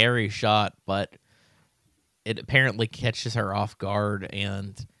a scary shot, but it apparently catches her off guard,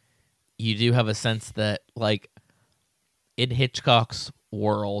 and you do have a sense that like in Hitchcock's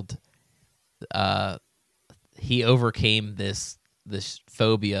world, he overcame this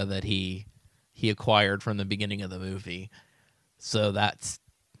phobia that he acquired from the beginning of the movie. So that's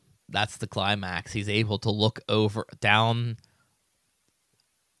the climax. He's able to look over down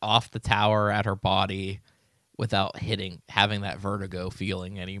off the tower at her body without having that vertigo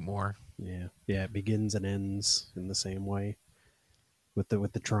feeling anymore. Yeah, yeah. It begins and ends in the same way with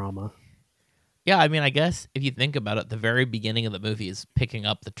the trauma. Yeah, I mean, I guess if you think about it, the very beginning of the movie is picking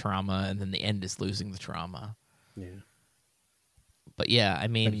up the trauma, and then the end is losing the trauma. Yeah, But yeah, I but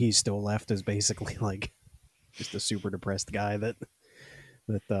mean, he's still left as basically like just a super depressed guy that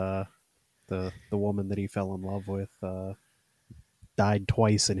the woman that he fell in love with died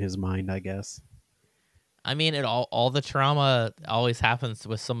twice in his mind, I guess. it all the trauma always happens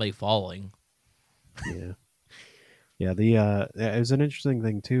with somebody falling. Yeah, yeah. The it was an interesting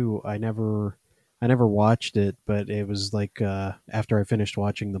thing too. I never watched it, but it was like after I finished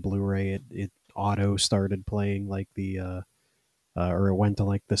watching the Blu-ray, it auto started playing like or it went to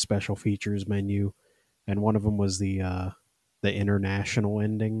like the special features menu, and one of them was the international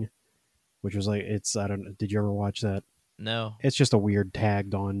ending, which was like, it's, I don't know, did you ever watch that? No. It's just a weird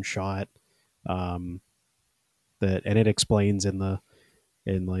tagged on shot. That and it explains in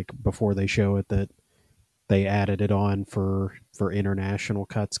like before they show it that they added it on for international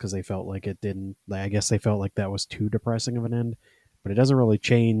cuts because they felt like it didn't. I guess they felt like that was too depressing of an end, but it doesn't really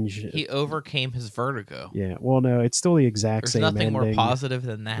change. He overcame his vertigo. Yeah, well, no, it's still the exact There's same nothing ending. more positive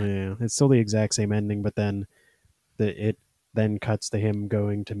than that. Yeah, it's still the exact same ending, but then it then cuts to him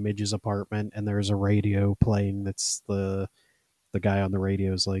going to Midge's apartment, and there's a radio playing. That's the guy on the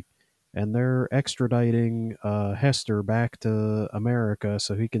radio is like, and they're extraditing Hester back to America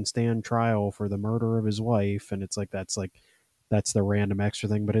so he can stand trial for the murder of his wife. And it's like that's the random extra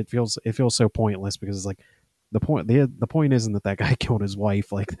thing, but it feels so pointless because it's like the point isn't that guy killed his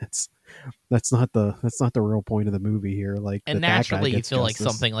wife. Like that's not the real point of the movie here. Like And that guy naturally, you gets feel like justice.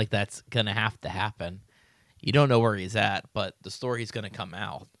 something like that's gonna have to happen. You don't know where he's at, but the story's gonna come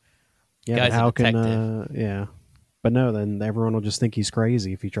out. Yeah, Guy's but a how can detective. yeah. But no, then everyone will just think he's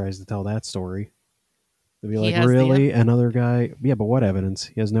crazy if he tries to tell that story. They'll be He like, has the really? Another guy? Yeah, but what evidence?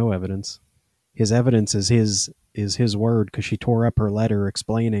 He has no evidence. His evidence is his word because she tore up her letter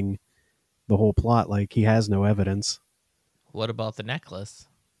explaining the whole plot. Like he has no evidence. What about the necklace?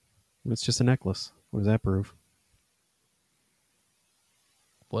 It's just a necklace. What does that prove?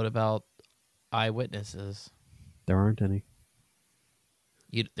 What about eyewitnesses? There aren't any.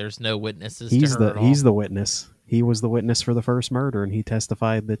 There's no witnesses He's to her the at all. he's the witness. He was the witness for the first murder, and he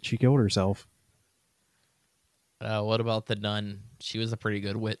testified that she killed herself. What about the nun? She was a pretty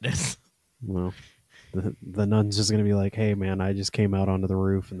good witness. Well, the nun's just gonna be like, "Hey, man, I just came out onto the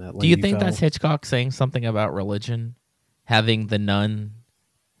roof, and that Do you lady think fell." that's Hitchcock saying something about religion? Having the nun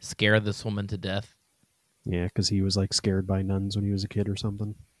scare this woman to death? Yeah, because he was like scared by nuns when he was a kid or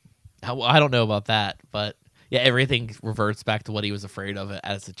something. I don't know about that, but yeah, everything reverts back to what he was afraid of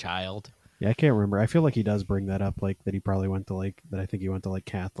as a child. Yeah, I can't remember. I feel like he does bring that up, like that he probably went to like that. I think he went to like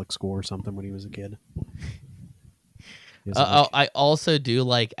Catholic school or something when he was a kid. He has, like- I also do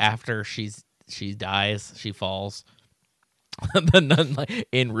like after she dies, she falls. The nun, like,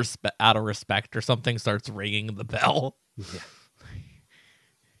 out of respect or something, starts ringing the bell. yeah.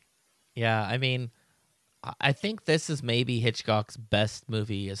 Yeah, I mean, I think this is maybe Hitchcock's best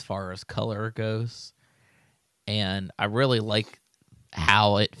movie as far as color goes, and I really like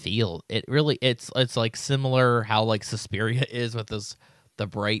how it feels. It's like similar how like Suspiria is with the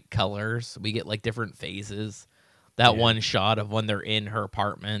bright colors. We get like different phases. That Yeah. one shot of when they're in her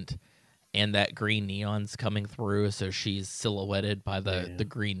apartment and that green neon's coming through, so she's silhouetted by the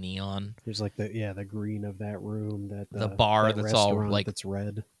green neon. There's like the green of that room, that The bar that that's all, restaurant like- that's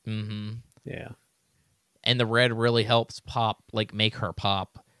red. Mm-hmm. Yeah, And the red really helps make her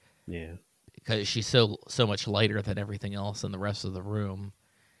pop. yeah, Because she's so much lighter than everything else in the rest of the room.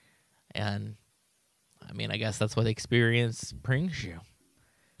 And I mean, I guess that's what experience brings you.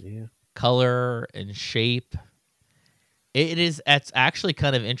 yeah. Color and shape. It's actually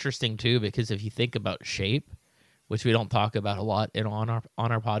kind of interesting too, because if you think about shape, which we don't talk about a lot on our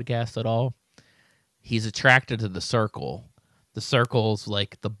podcast at all, he's attracted to the circle. The circle's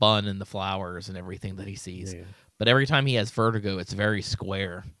like the bun and the flowers and everything that he sees. Yeah. But every time he has vertigo, it's very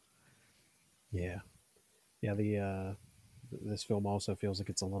square. Yeah, yeah. This film also feels like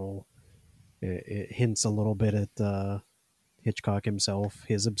it's a little. It hints a little bit at Hitchcock himself,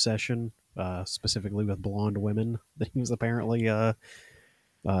 his obsession, specifically with blonde women. That he was apparently.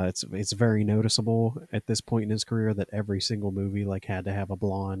 It's very noticeable at this point in his career that every single movie like had to have a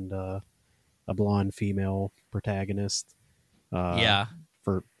blonde female protagonist. Yeah.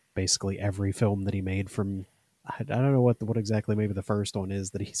 For basically every film that he made from. I don't know what exactly maybe the first one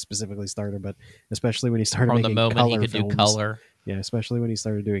is that he specifically started, but especially when he started From the making moment color he could films, do color. yeah, especially when he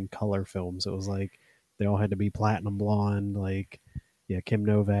started doing color films, it was like they all had to be platinum blonde, like Kim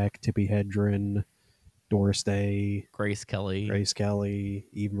Novak, Tippi Hedren, Doris Day, Grace Kelly. Grace Kelly,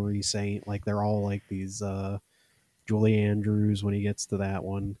 Eve Marie Saint, like they're all like these. Julie Andrews when he gets to that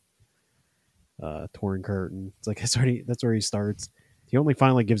one, Torn Curtain. It's like that's where he starts. He only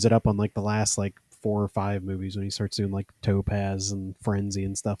finally gives it up on like the last like 4 or 5 movies when he starts doing like Topaz and Frenzy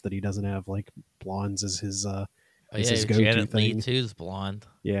and stuff that he doesn't have like blondes as his Yeah, his go-to Janet Leigh thing. too's blonde.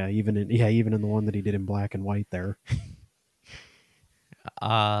 Yeah, even in the one that he did in black and white there.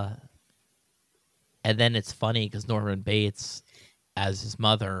 And then it's funny because Norman Bates, as his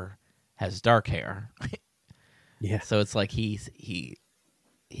mother, has dark hair. Yeah. So it's like he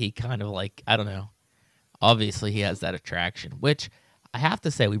kind of like, I don't know. Obviously, he has that attraction, which I have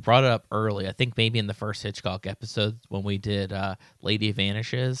to say, we brought it up early. I think maybe in the first Hitchcock episode when we did Lady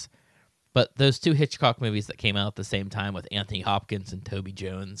Vanishes. But those 2 Hitchcock movies that came out at the same time with Anthony Hopkins and Toby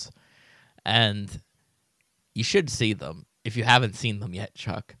Jones. And you should see them if you haven't seen them yet,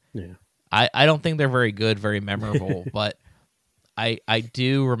 Chuck. Yeah. I don't think they're very good, very memorable, but I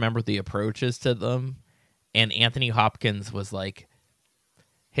do remember the approaches to them. And Anthony Hopkins was like,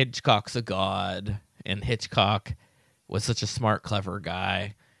 Hitchcock's a god, and Hitchcock was such a smart, clever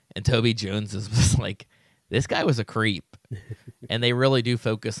guy. And Toby Jones was like, this guy was a creep. And they really do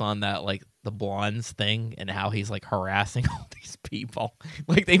focus on that, like the blondes thing and how he's like harassing all these people.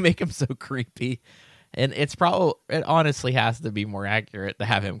 Like they make him so creepy. And it honestly has to be more accurate to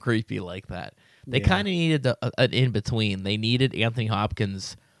have him creepy like that. They kind of needed an in-between. They needed Anthony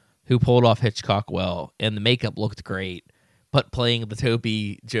Hopkins, who pulled off Hitchcock well, and the makeup looked great, but playing the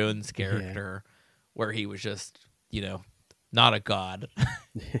Toby Jones character where he was just, not a god.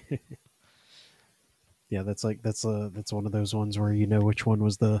 Yeah, that's one of those ones where you know which one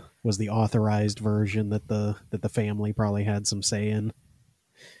was the authorized version that the family probably had some say in.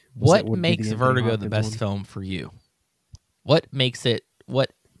 What makes Vertigo the best film for you? What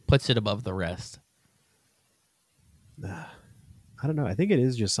puts it above the rest? I don't know. I think it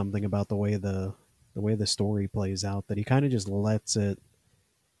is just something about the way the story plays out that he kind of just lets it.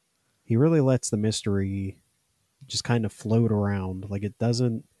 He really lets the mystery just kind of float around. Like it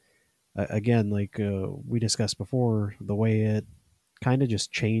doesn't. Again, like we discussed before, the way it kind of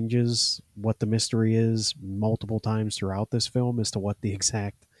just changes what the mystery is multiple times throughout this film as to what the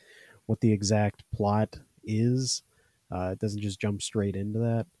exact plot is. It doesn't just jump straight into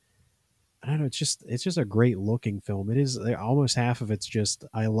that. I don't know. It's just a great looking film. It is almost half of it's just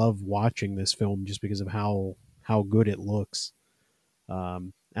I love watching this film just because of how good it looks.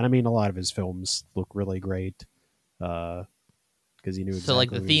 And I mean, a lot of his films look really great. Because he knew exactly so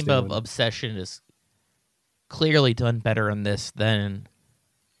like the theme of obsession is clearly done better in this than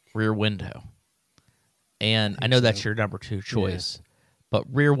Rear Window. And I know that's your number 2 choice. But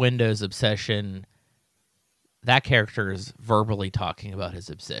Rear Window's obsession, that character is verbally talking about his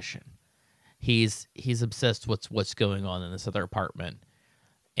obsession. He's obsessed with what's going on in this other apartment.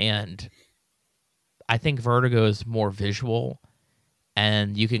 And I think Vertigo is more visual,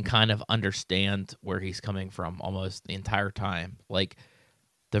 and you can kind of understand where he's coming from almost the entire time. Like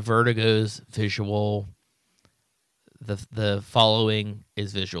the Vertigo's visual, the following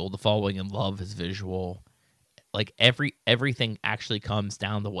is visual, the following in love is visual. Like everything actually comes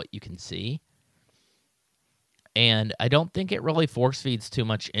down to what you can see. And I don't think it really force feeds too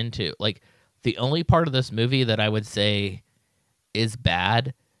much into, like, the only part of this movie that I would say is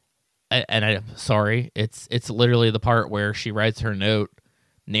bad, and I'm sorry, it's literally the part where she writes her note,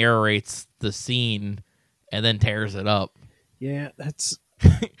 narrates the scene, and then tears it up. Yeah, that's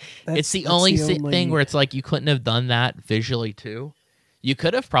it's the only thing where it's like you couldn't have done that visually too. You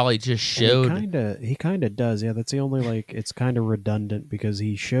could have probably just showed. He kind of does. Yeah, that's the only, like, it's kind of redundant because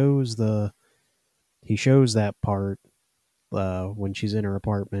he shows that part when she's in her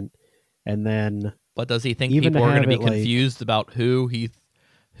apartment, and then. But does he think people are going to be confused about who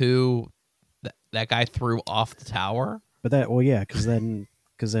that guy threw off the tower? But because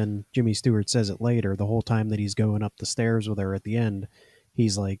then Jimmy Stewart says it later. The whole time that he's going up the stairs with her at the end,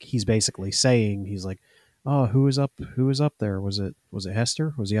 he's basically saying, oh, who was up there? Was it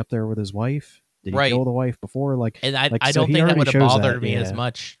Hester? Was he up there with his wife? Did he kill the wife before? And I don't think that would have bothered me as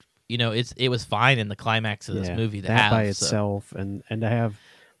much. It was fine in the climax of this movie to have by itself, and to have,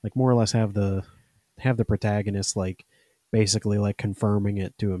 like, more or less have the protagonist, like, basically, like, confirming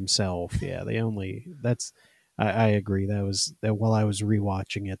it to himself. Yeah, I agree. That while I was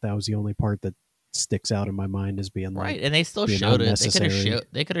rewatching it, that was the only part that sticks out in my mind as being like, right. And they still showed it.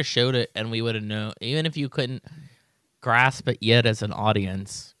 They could have showed it, and we would have known, even if you couldn't grasp it yet as an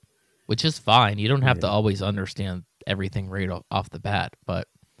audience, which is fine. You don't have to always understand everything right off the bat, but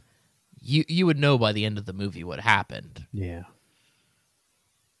you would know by the end of the movie what happened. Yeah.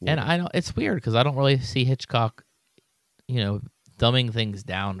 And I know it's weird because I don't really see Hitchcock, dumbing things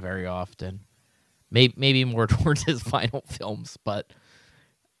down very often. Maybe more towards his final films, but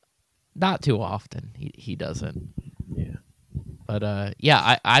not too often. He doesn't. Yeah. But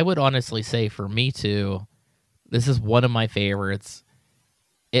I would honestly say for me too, this is one of my favorites.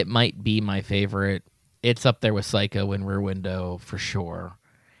 It might be my favorite. It's up there with Psycho and Rear Window for sure.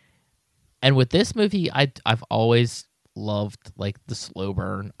 And with this movie, I've always loved, like, the slow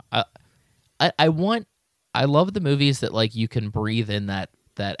burn. I love the movies that, like, you can breathe in that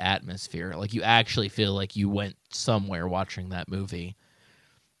atmosphere. Like, you actually feel like you went somewhere watching that movie.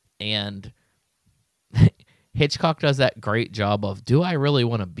 And Hitchcock does that great job of, do I really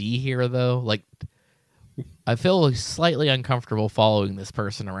want to be here, though? Like, I feel slightly uncomfortable following this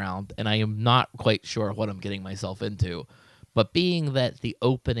person around, and I am not quite sure what I'm getting myself into. But being that the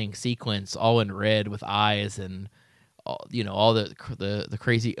opening sequence all in red with eyes and all the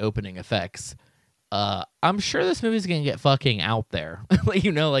crazy opening effects, I'm sure this movie's gonna get fucking out there.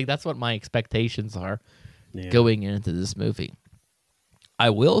 Like that's what my expectations are going into this movie. I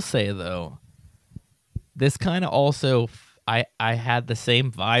will say though, this kind of also I had the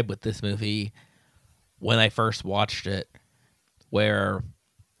same vibe with this movie when I first watched it, where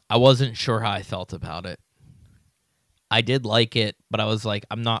I wasn't sure how I felt about it. I did like it, but I was like,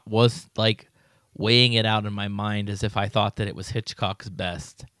 was weighing it out in my mind as if I thought that it was Hitchcock's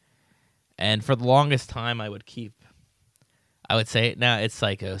best. And for the longest time, I would say, no, it's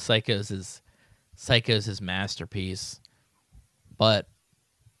Psycho. Psycho's his masterpiece. But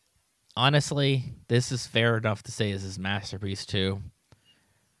honestly, this is fair enough to say is his masterpiece too.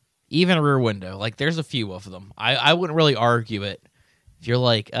 Even Rear Window, like there's a few of them. I wouldn't really argue it. If you're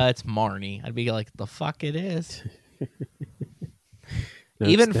like, it's Marnie, I'd be like, the fuck it is. No,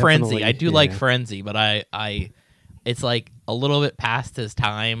 even Frenzy, I do like Frenzy, but I it's like a little bit past his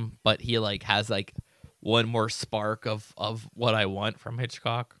time, but he like has like one more spark of what I want from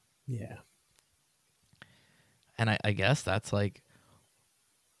Hitchcock. Yeah. And I guess that's like,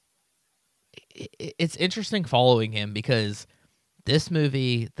 it's interesting following him because this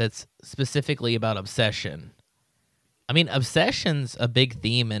movie that's specifically about obsession. I mean, obsession's a big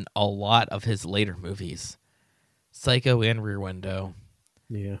theme in a lot of his later movies. Psycho and Rear Window.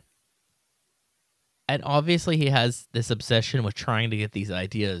 Yeah. And obviously he has this obsession with trying to get these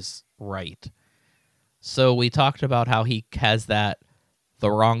ideas right. So we talked about how he has that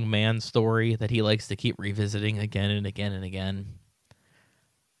The Wrong Man story that he likes to keep revisiting again and again and again.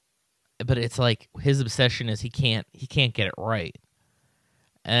 But it's like his obsession is he can't get it right.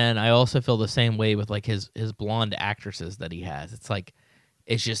 And I also feel the same way with like his blonde actresses that he has. It's like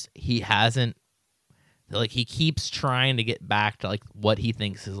it's just he hasn't, like, he keeps trying to get back to like what he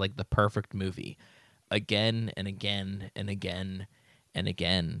thinks is like the perfect movie again and again and again and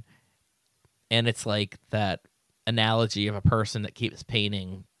again. And it's like that analogy of a person that keeps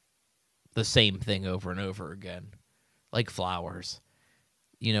painting the same thing over and over again, like flowers.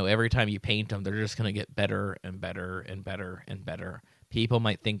 Every time you paint them, they're just going to get better and better and better and better. People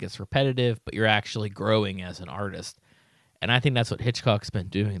might think it's repetitive, but you're actually growing as an artist. And I think that's what Hitchcock's been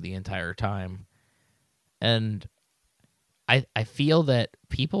doing the entire time. And I feel that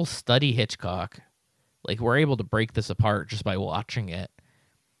people study Hitchcock. Like, we're able to break this apart just by watching it.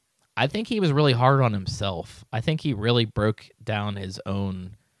 I think he was really hard on himself. I think he really broke down his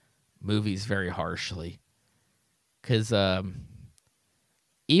own movies very harshly. Because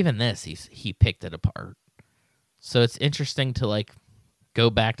even this, he picked it apart. So it's interesting to like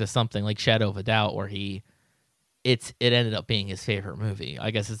go back to something like Shadow of a Doubt, where it ended up being his favorite movie. I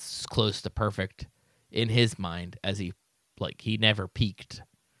guess it's close to perfect in his mind, as he never peaked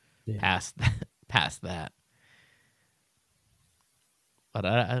past that. But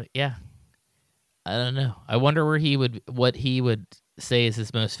I don't know. I wonder what he would say is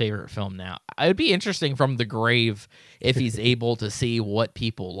his most favorite film now. It would be interesting from the grave if he's able to see what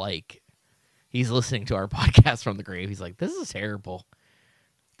people like. He's listening to our podcast from the grave. He's like, this is terrible.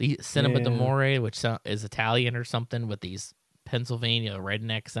 The Cinema d'Amore, which is Italian or something, with these Pennsylvania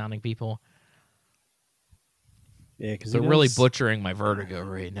redneck sounding people. Yeah, because they're really butchering my Vertigo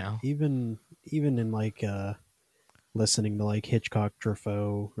right now. Even in like listening to like Hitchcock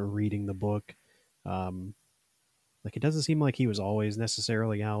Truffaut or reading the book, like it doesn't seem like he was always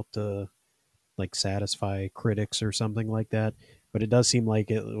necessarily out to like satisfy critics or something like that. But it does seem like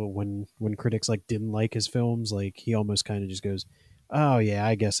when critics like didn't like his films, like he almost kind of just goes, "Oh yeah,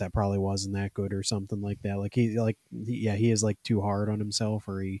 I guess that probably wasn't that good" or something like that. Like he is like too hard on himself,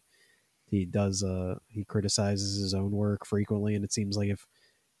 or he criticizes his own work frequently, and it seems like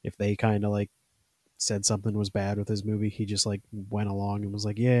if they kind of like said something was bad with his movie, he just like went along and was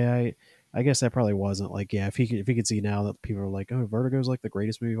like, "Yeah, I guess that probably wasn't like, yeah." If he could see now that people are like, "Oh, Vertigo's like the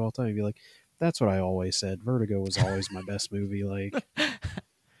greatest movie of all time," he'd be like, "That's what I always said. Vertigo was always my best movie." Like,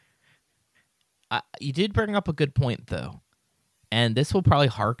 you did bring up a good point though, and this will probably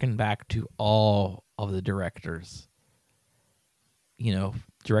harken back to all of the directors.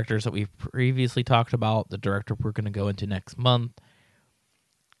 Directors that we've previously talked about, the director we're going to go into next month.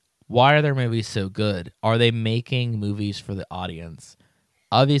 Why are their movies so good? Are they making movies for the audience?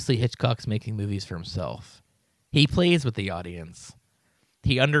 Obviously, Hitchcock's making movies for himself. He plays with the audience.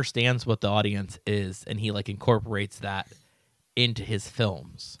 He understands what the audience is, and he like incorporates that into his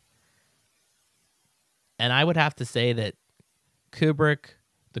films. And I would have to say that Kubrick,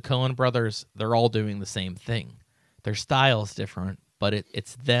 the Coen brothers, they're all doing the same thing. Their style's different, but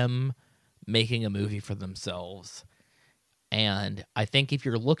it's them making a movie for themselves. And I think if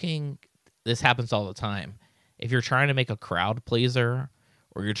you're looking, this happens all the time. If you're trying to make a crowd pleaser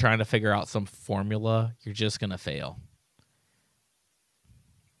or you're trying to figure out some formula, you're just going to fail.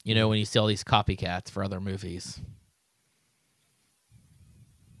 You know, when you see all these copycats for other movies.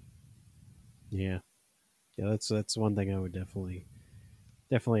 Yeah. Yeah, that's one thing I would definitely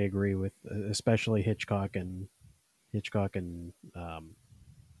agree with, especially Hitchcock and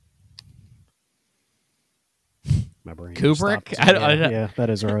my brain just Kubrick? stopped. Yeah, that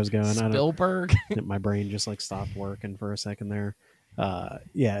is where I was going. Spielberg? My brain just like stopped working for a second there.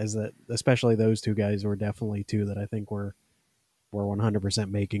 Yeah, is that especially those two guys were definitely two that I think were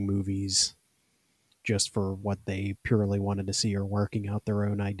 100% making movies just for what they purely wanted to see or working out their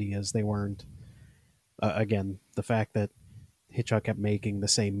own ideas. They weren't, again, the fact that Hitchcock kept making the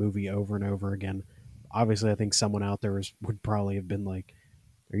same movie over and over again. Obviously, I think someone out there would probably have been like,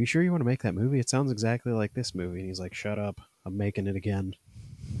 "Are you sure you want to make that movie? It sounds exactly like this movie." And he's like, "Shut up! I'm making it again."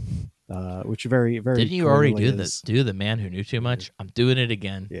 Which very, very. Didn't you already do the Man Who Knew Too Much? I'm doing it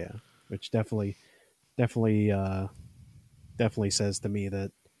again. Yeah, which definitely says to me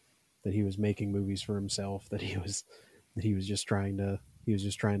that he was making movies for himself. That he was just trying to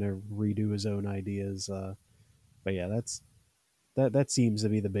redo his own ideas. But yeah, that seems to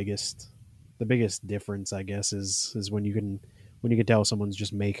be the biggest difference, I guess, is when you can tell someone's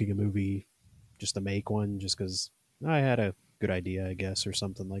just making a movie just to make one, just because I had a good idea, I guess, or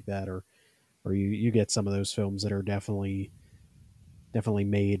something like that, or you get some of those films that are definitely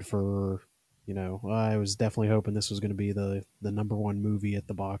made for, you know, I was definitely hoping this was going to be the number one movie at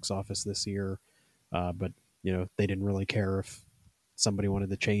the box office this year, but you know, they didn't really care if somebody wanted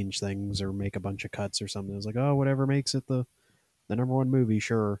to change things or make a bunch of cuts or something. It was like, oh, whatever makes it the number one movie,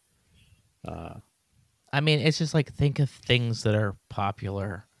 sure. I mean, it's just like, think of things that are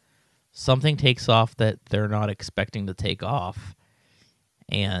popular. Something takes off that they're not expecting to take off.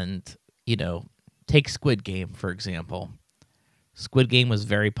 And, you know, take Squid Game, for example. Squid Game was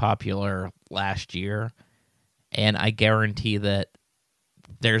very popular last year, and I guarantee that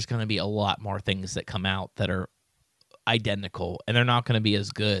there's going to be a lot more things that come out that are identical, and they're not going to be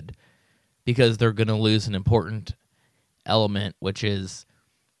as good because they're going to lose an important element, which is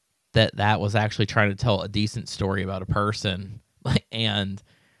that was actually trying to tell a decent story about a person, and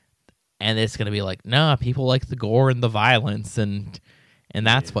it's going to be like, nah, people like the gore and the violence, and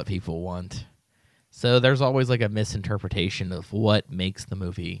that's what people want. So there's always like a misinterpretation of what makes the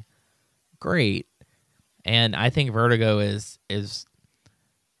movie great. And I think Vertigo is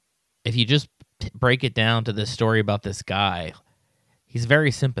if you just break it down to this story about this guy, he's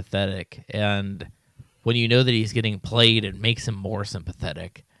very sympathetic, and when you know that he's getting played, it makes him more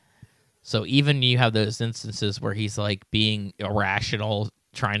sympathetic. So even you have those instances where he's like being irrational,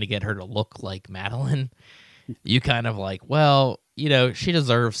 trying to get her to look like Madeline, you kind of like, well, you know, she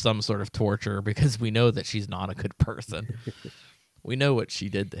deserves some sort of torture because we know that she's not a good person. We know what she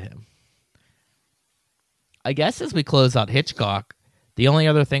did to him. I guess as we close out Hitchcock, the only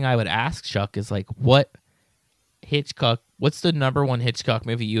other thing I would ask Chuck is like, what's the number one Hitchcock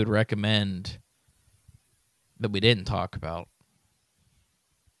movie you would recommend that we didn't talk about?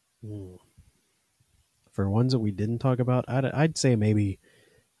 For ones that we didn't talk about, I'd say maybe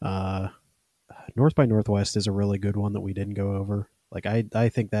North by Northwest is a really good one that we didn't go over. Like I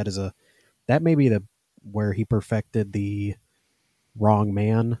think that may be where he perfected the wrong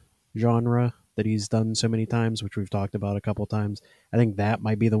man genre that he's done so many times, which we've talked about a couple times. I think that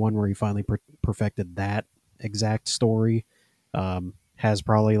might be the one where he finally perfected that exact story. Has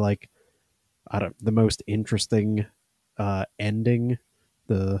probably like the most interesting ending,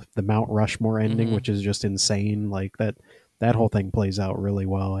 the Mount Rushmore ending, which is just insane. Like that whole thing plays out really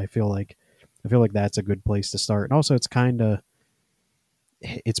well. I feel like that's a good place to start. And also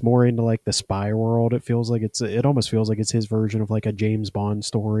it's more into like the spy world. It almost feels like it's his version of like a James Bond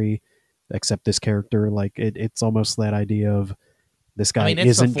story, except this character, like it's almost that idea of this guy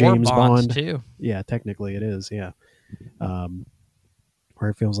isn't James Bond too. Yeah, technically it is. Yeah. Where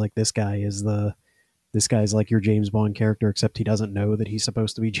it feels like this guy's like your James Bond character, except he doesn't know that he's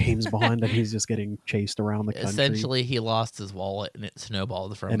supposed to be James Bond, and he's just getting chased around the country. Essentially, he lost his wallet, and it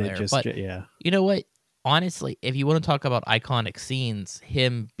snowballed from there. Yeah. You know what? Honestly, if you want to talk about iconic scenes,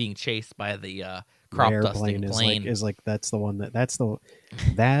 him being chased by the crop dusting plane is like that's the one that's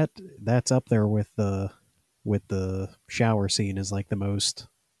up there with the shower scene is like the most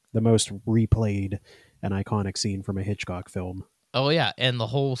replayed and iconic scene from a Hitchcock film. Oh yeah, and the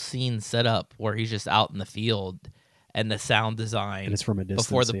whole scene set up where he's just out in the field, and the sound design, and it's from a distance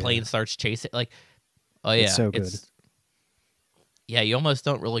before the plane starts chasing. Like, oh yeah, it's so good. Yeah, you almost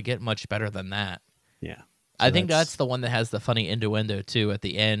don't really get much better than that. Yeah, I think that's the one that has the funny innuendo too at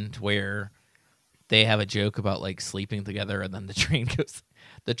the end, where they have a joke about like sleeping together, and then the train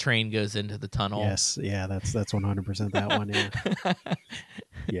goes into the tunnel. Yes, yeah, that's 100% that one. Yeah,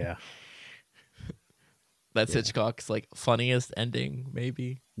 yeah, That's Hitchcock's like funniest ending,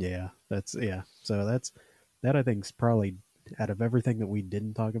 maybe. yeah. So that I think is probably out of everything that we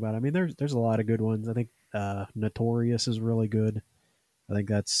didn't talk about. I mean, there's a lot of good ones. I think Notorious is really good. I think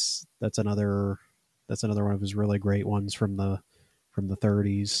that's another one of his really great ones from the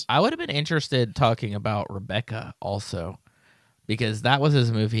 30s. I would have been interested talking about Rebecca also, because that was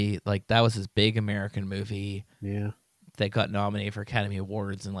his movie. Like that was his big American movie. Yeah, that got nominated for Academy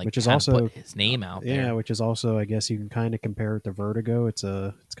Awards, and like which is also also put his name out yeah, there. which is also, I guess you can kind of compare it to Vertigo. It's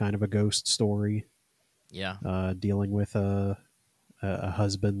kind of a ghost story. Yeah, dealing with a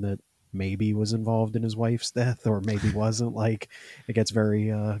husband that maybe was involved in his wife's death or maybe wasn't. Like it gets very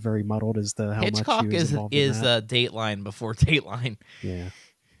very muddled as to how Hitchcock much he was involved is in that. Dateline before Dateline. Yeah,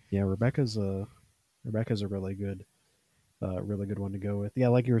 yeah. Rebecca's a really good one to go with. Yeah,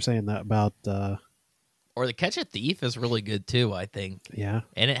 like you were saying that about Or The Catch a Thief is really good too, I think. yeah,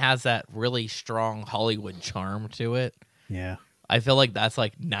 And it has that really strong Hollywood charm to it. yeah, I feel like that's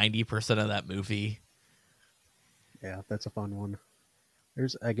like 90% of that movie. yeah. That's a fun one.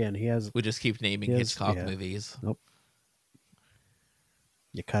 There's again, he has. We just keep naming Hitchcock movies. Nope.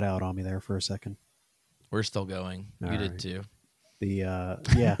 You cut out on me there for a second. We're still going. You did too. The yeah,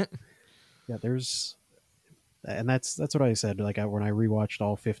 yeah. There's, and that's what I said. Like when I rewatched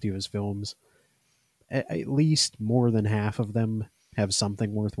all 50 of his films, at least more than half of them have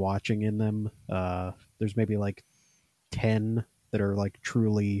something worth watching in them. There's maybe like 10 that are like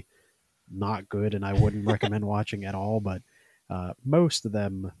truly not good, and I wouldn't recommend watching at all. But most of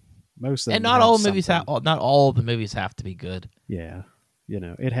them, and not all movies not all of the movies have to be good. Yeah,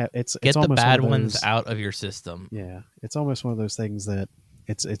 it's get it's the bad one ones out of your system. Yeah, it's almost one of those things that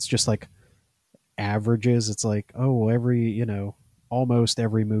it's just like averages. It's like, oh, almost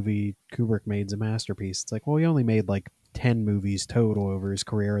every movie Kubrick made is a masterpiece. It's like, well, he only made like 10 movies total over his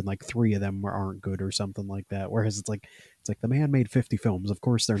career, and like 3 of them aren't good or something like that. Whereas it's like the man made 50 films. Of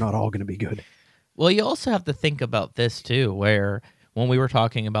course, they're not all going to be good. Well, you also have to think about this too, where when we were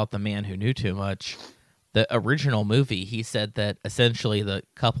talking about The Man Who Knew Too Much, the original movie, he said that essentially the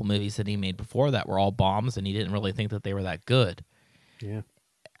couple movies that he made before that were all bombs, and he didn't really think that they were that good. Yeah.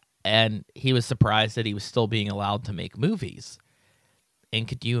 And he was surprised that he was still being allowed to make movies. And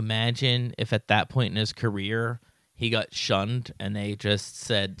could you imagine if at that point in his career he got shunned and they just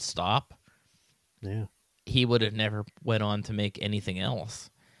said stop? Yeah. He would have never went on to make anything else.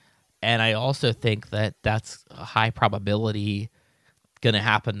 And I also think that that's a high probability going to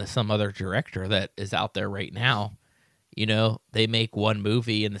happen to some other director that is out there right now. You know, they make one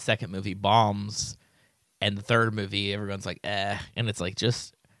movie and the second movie bombs, and the third movie everyone's like, and it's like,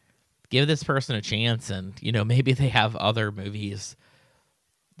 just give this person a chance, and maybe they have other movies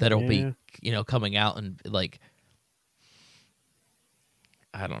that'll be coming out, and like,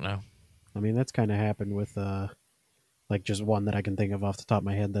 I don't know. I mean, that's kind of happened with like just one that I can think of off the top of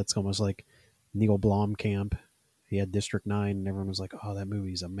my head. That's almost like Neil Blomkamp. He had District 9, and everyone was like, oh, that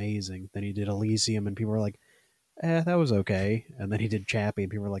movie's amazing. Then he did Elysium, and people were like, that was okay. And then he did Chappie,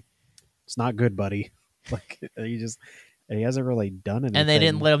 and people were like, it's not good, buddy. Like, he hasn't really done anything. And they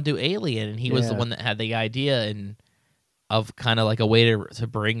didn't let him do Alien, and he was the one that had the idea and of kind of like a way to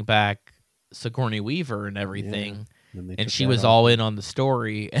bring back Sigourney Weaver and everything. Yeah. And she was all in on the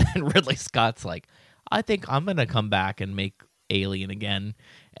story, and Ridley Scott's like, I think I'm going to come back and make Alien again.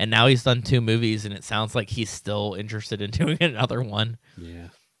 And now he's done 2 movies, and it sounds like he's still interested in doing another one. Yeah.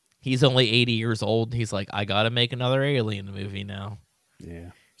 He's only 80 years old. He's like, I got to make another Alien movie now.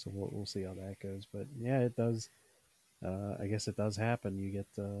 Yeah. So we'll see how that goes. But yeah, it does. I guess it does happen. You get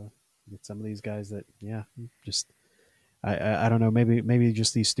some of these guys that, just I don't know. Maybe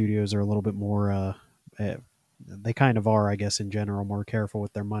just these studios are a little bit more. They kind of are, I guess, in general, more careful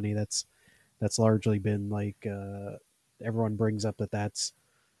with their money. That's largely been like everyone brings up that's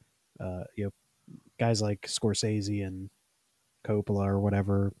guys like Scorsese and Coppola or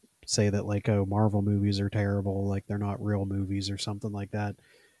whatever say that like, oh, Marvel movies are terrible, like they're not real movies or something like that.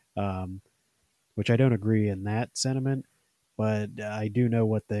 Which I don't agree in that sentiment, but I do know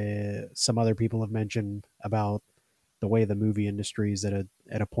what some other people have mentioned about the way the movie industry is at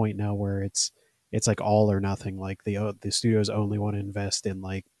a point now where it's like all or nothing. Like the studios only want to invest in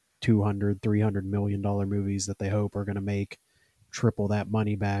like $200-300 million movies that they hope are going to make triple that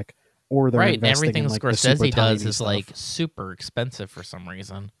money back, or they're right. investing Everything in like Scorsese does is stuff. like super expensive for some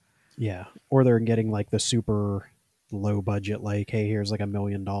reason. Yeah, or they're getting like the super low budget, like, hey, here's like $1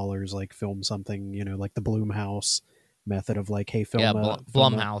 million, like film something, like the Bloomhouse method of like, hey, Yeah,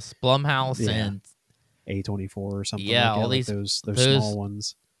 film a Blumhouse, yeah, and A24 or something yeah, like all that, like these those small those.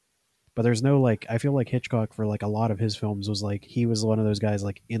 ones. But there's no like, I feel like Hitchcock for like a lot of his films was like he was one of those guys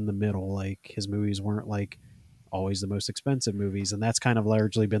like in the middle. Like his movies weren't like always the most expensive movies, and that's kind of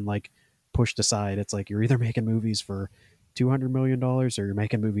largely been like pushed aside. It's like you're either making movies for $200 million or you're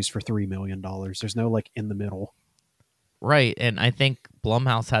making movies for $3 million. There's no like in the middle. Right, and I think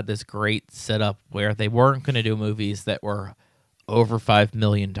Blumhouse had this great setup where they weren't going to do movies that were over $5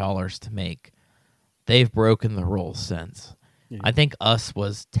 million to make. They've broken the rules since. Yeah. I think Us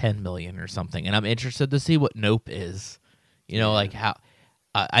was 10 million or something, and I'm interested to see what Nope is. Like how.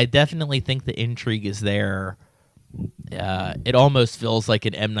 I definitely think the intrigue is there. It almost feels like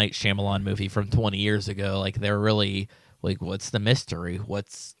an M. Night Shyamalan movie from 20 years ago. Like they're really like, what's the mystery?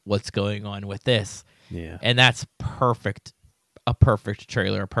 What's going on with this? Yeah. And that's perfect. A perfect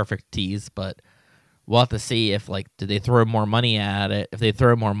trailer, a perfect tease. But we'll have to see if like, do they throw more money at it? If they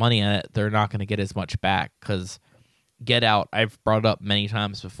throw more money at it, they're not going to get as much back because Get Out, I've brought up many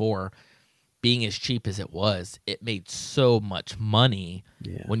times before, being as cheap as it was, it made so much money.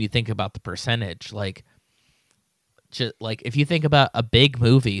 Yeah. When you think about the percentage. Like, just like if you think about a big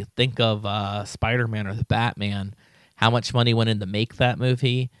movie, think of Spider-Man or the Batman, how much money went in to make that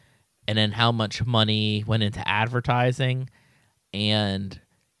movie, and then how much money went into advertising, and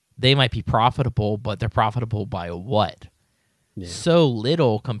they might be profitable, but they're profitable by what? Yeah. So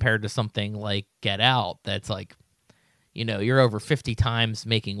little compared to something like Get Out that's like, you're over 50 times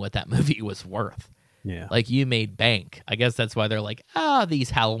making what that movie was worth. Yeah. Like you made bank. I guess that's why they're like, these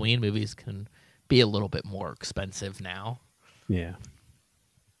Halloween movies can be a little bit more expensive now. Yeah.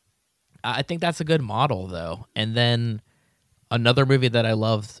 I think that's a good model though. And then another movie that I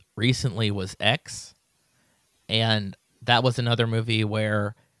loved recently was X. And that was another movie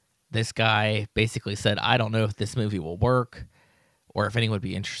where this guy basically said, I don't know if this movie will work or if anyone would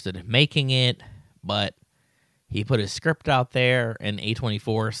be interested in making it, but he put his script out there and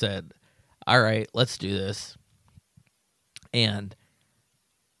A24 said, all right, let's do this. And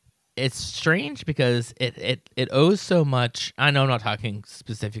it's strange because it owes so much. I know I'm not talking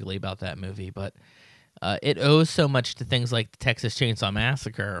specifically about that movie, but it owes so much to things like the Texas Chainsaw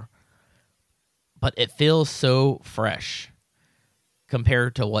Massacre, but it feels so fresh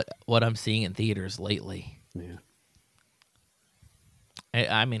compared to what I'm seeing in theaters lately. Yeah.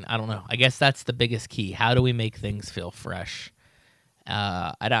 I mean, I don't know. I guess that's the biggest key. How do we make things feel fresh?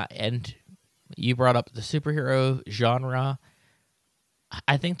 And you brought up the superhero genre.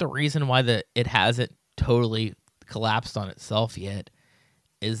 I think the reason why it hasn't totally collapsed on itself yet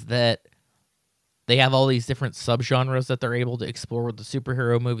is that they have all these different subgenres that they're able to explore with the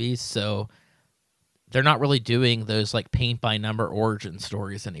superhero movies. So they're not really doing those like paint by number origin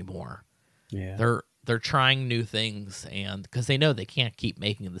stories anymore. Yeah. They're trying new things, and because they know they can't keep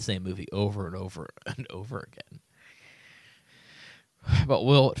making the same movie over and over and over again. But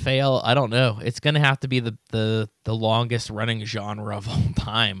will it fail? I don't know. It's going to have to be the longest running genre of all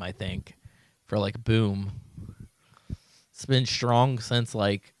time, I think, for like Boom. It's been strong since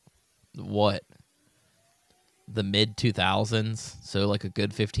like what? The mid 2000s, so like a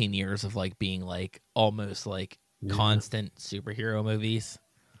good 15 years of like being like almost like constant superhero movies.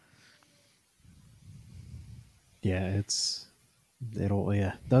 Yeah,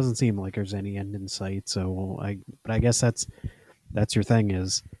 doesn't seem like there's any end in sight. So but I guess that's your thing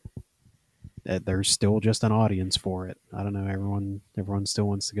is that there's still just an audience for it. I don't know. Everyone still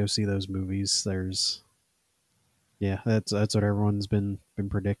wants to go see those movies. That's what everyone's been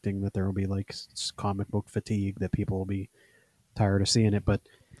predicting, that there will be like comic book fatigue, that people will be tired of seeing it. But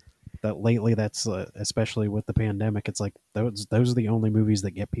that lately, that's especially with the pandemic, it's like those are the only movies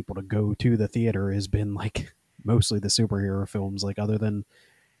that get people to go to the theater. Has been like mostly the superhero films, like other than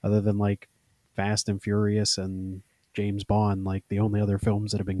like Fast and Furious and James Bond, like the only other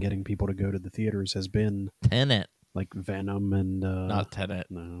films that have been getting people to go to the theaters has been Tenet, like Venom and not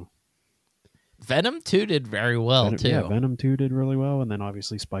Tenet. No, Venom 2 did very well too. Yeah, Venom 2 did really well, and then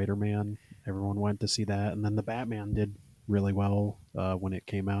obviously Spider-Man. Everyone went to see that, and then the Batman did really well when it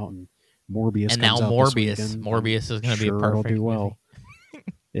came out, and Morbius. And comes now out Morbius, this weekend. Morbius is going to be a perfect it'll do well. movie.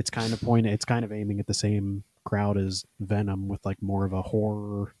 It's kind of aiming at the same crowd as Venom, with like more of a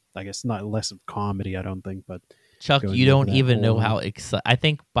horror. I guess not less of comedy. I don't think, but Chuck, going you don't into that even know horror. how excited. I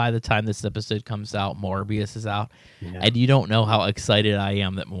think by the time this episode comes out, Morbius is out, Yeah. and you don't know how excited I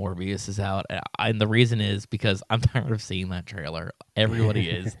am that Morbius is out. And the reason is because I'm tired of seeing that trailer. Everybody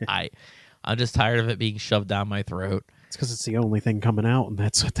is. I'm just tired of it being shoved down my throat. It's because it's the only thing coming out, and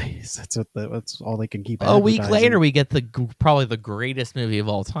that's all they can keep. A week advertising. later, we get probably the greatest movie of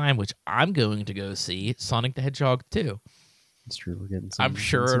all time, which I'm going to go see, Sonic the Hedgehog 2. It's true. We're getting. I'm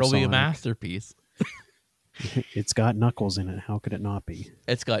sure it'll be a masterpiece. It's got Knuckles in it. How could it not be?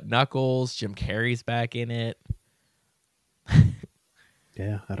 It's got Knuckles. Jim Carrey's back in it.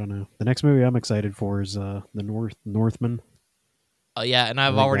 Yeah, I don't know. The next movie I'm excited for is the Northman. Yeah, and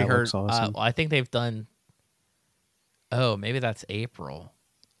I've think already that heard. looks awesome. I think they've done. Oh, maybe that's April.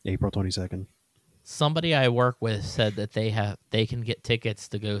 April 22nd. Somebody I work with said that they can get tickets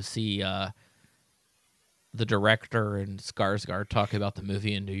to go see the director and Skarsgård talk about the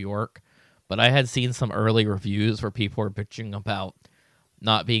movie in New York. But I had seen some early reviews where people were bitching about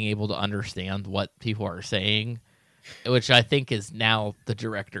not being able to understand what people are saying, which I think is now the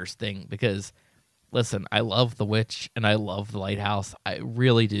director's thing. Because, listen, I love The Witch and I love The Lighthouse. I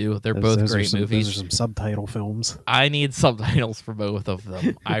really do. They're both great movies. Those are some subtitle films. I need subtitles for both of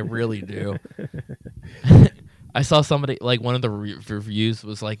them. I really do. I saw somebody, like, one of the reviews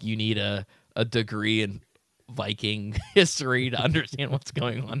was like, you need a degree in Viking history to understand what's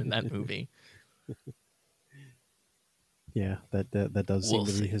going on in that movie. Yeah, that does seem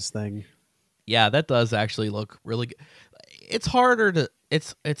to be his thing. Yeah, that does actually look really good. It's harder to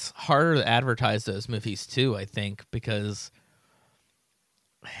advertise those movies too, I think, because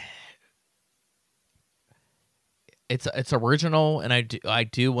it's original, and I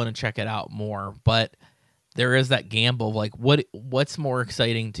do want to check it out more, but there is that gamble of like what's more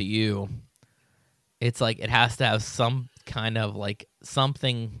exciting to you. It's like it has to have some kind of like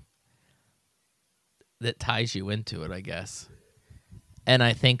something that ties you into it, I guess. And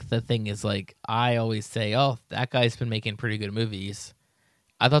I think the thing is, like, I always say, oh, that guy's been making pretty good movies.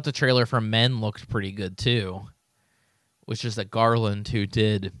 I thought the trailer for Men looked pretty good too, which is that Garland who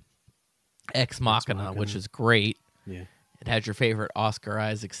did Ex Machina, which is great. Yeah. It had your favorite Oscar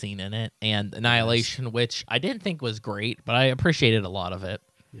Isaac scene in it, and Annihilation, which I didn't think was great, but I appreciated a lot of it.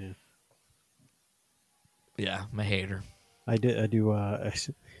 Yeah. Yeah, I'm a hater. I do.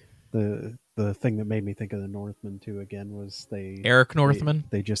 The thing that made me think of the Northman too again was Eric Northman.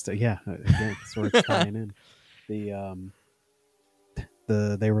 They just again, that's where it's tying in.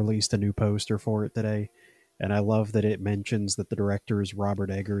 They released a new poster for it today, and I love that it mentions that the director is Robert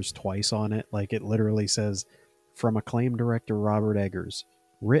Eggers twice on it. Like, it literally says, from acclaimed director Robert Eggers,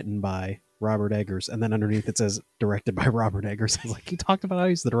 written by Robert Eggers, and then underneath it says directed by Robert Eggers. I was like, he talked about how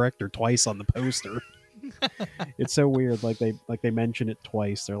he's the director twice on the poster. It's so weird. Like they mention it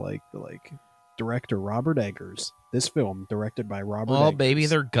twice. They're like director Robert Eggers. This film directed by Robert Eggers. Maybe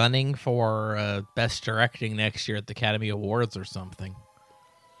they're gunning for best directing next year at the Academy Awards or something.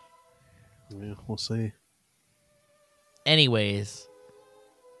 Yeah, we'll see. Anyways,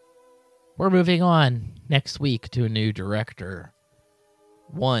 we're moving on next week to a new director.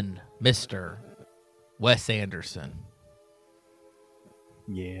 One Mr. Wes Anderson.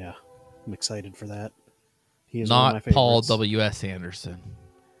 Yeah, I'm excited for that. He is not one of my favorites. Paul W.S. Anderson.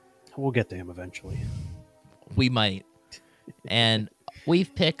 We'll get to him eventually. We might. And we've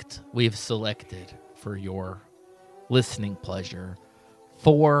selected for your listening pleasure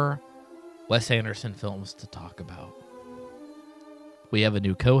 4 Wes Anderson films to talk about. We have a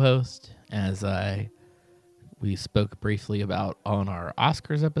new co-host, as we spoke briefly about on our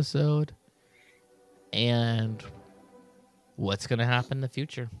Oscars episode. And what's going to happen in the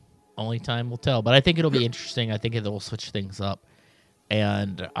future? Only time will tell. But I think it'll be interesting. I think it will switch things up.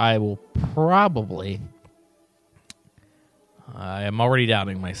 And I will probably... I am already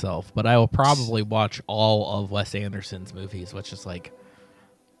doubting myself, but I will probably watch all of Wes Anderson's movies, which is like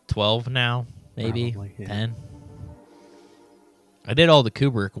 12 now, maybe Probably, yeah. 10. I did all the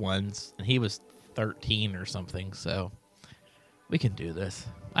Kubrick ones, and he was 13 or something, so we can do this.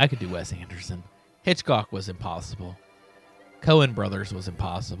 I could do Wes Anderson. Hitchcock was impossible. Coen Brothers was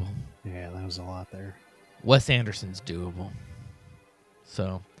impossible. Yeah, that was a lot there. Wes Anderson's doable.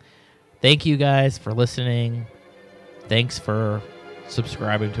 So, thank you guys for listening. Thanks for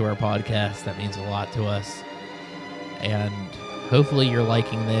subscribing to our podcast. That means a lot to us. And hopefully you're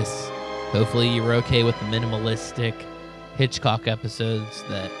liking this. Hopefully you're okay with the minimalistic Hitchcock episodes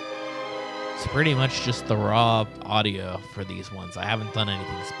that it's pretty much just the raw audio for these ones. I haven't done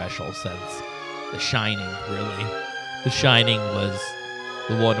anything special since The Shining, really. The Shining was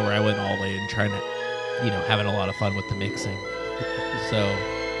the one where I went all in and trying to, having a lot of fun with the mixing. So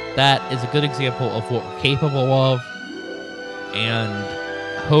that is a good example of what we're capable of.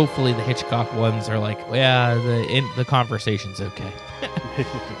 And hopefully the Hitchcock ones are like, yeah, the conversation's okay.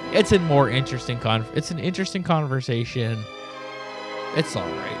 It's an interesting conversation. It's all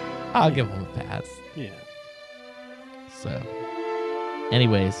right. I'll give them a pass. Yeah. So,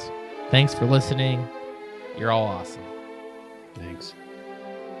 anyways, thanks for listening. You're all awesome. Thanks.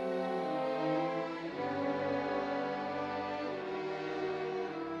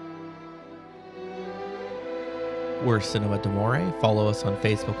 We're Cinema D'Amore. Follow us on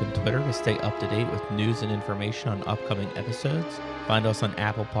Facebook and Twitter to stay up to date with news and information on upcoming episodes. Find us on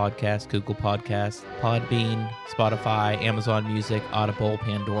Apple Podcasts, Google Podcasts, Podbean, Spotify, Amazon Music, Audible,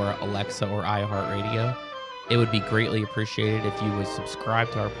 Pandora, Alexa, or iHeartRadio. It would be greatly appreciated if you would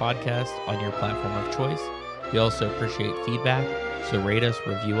subscribe to our podcast on your platform of choice. We also appreciate feedback, so rate us,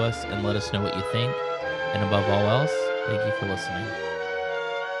 review us, and let us know what you think. And above all else, thank you for listening.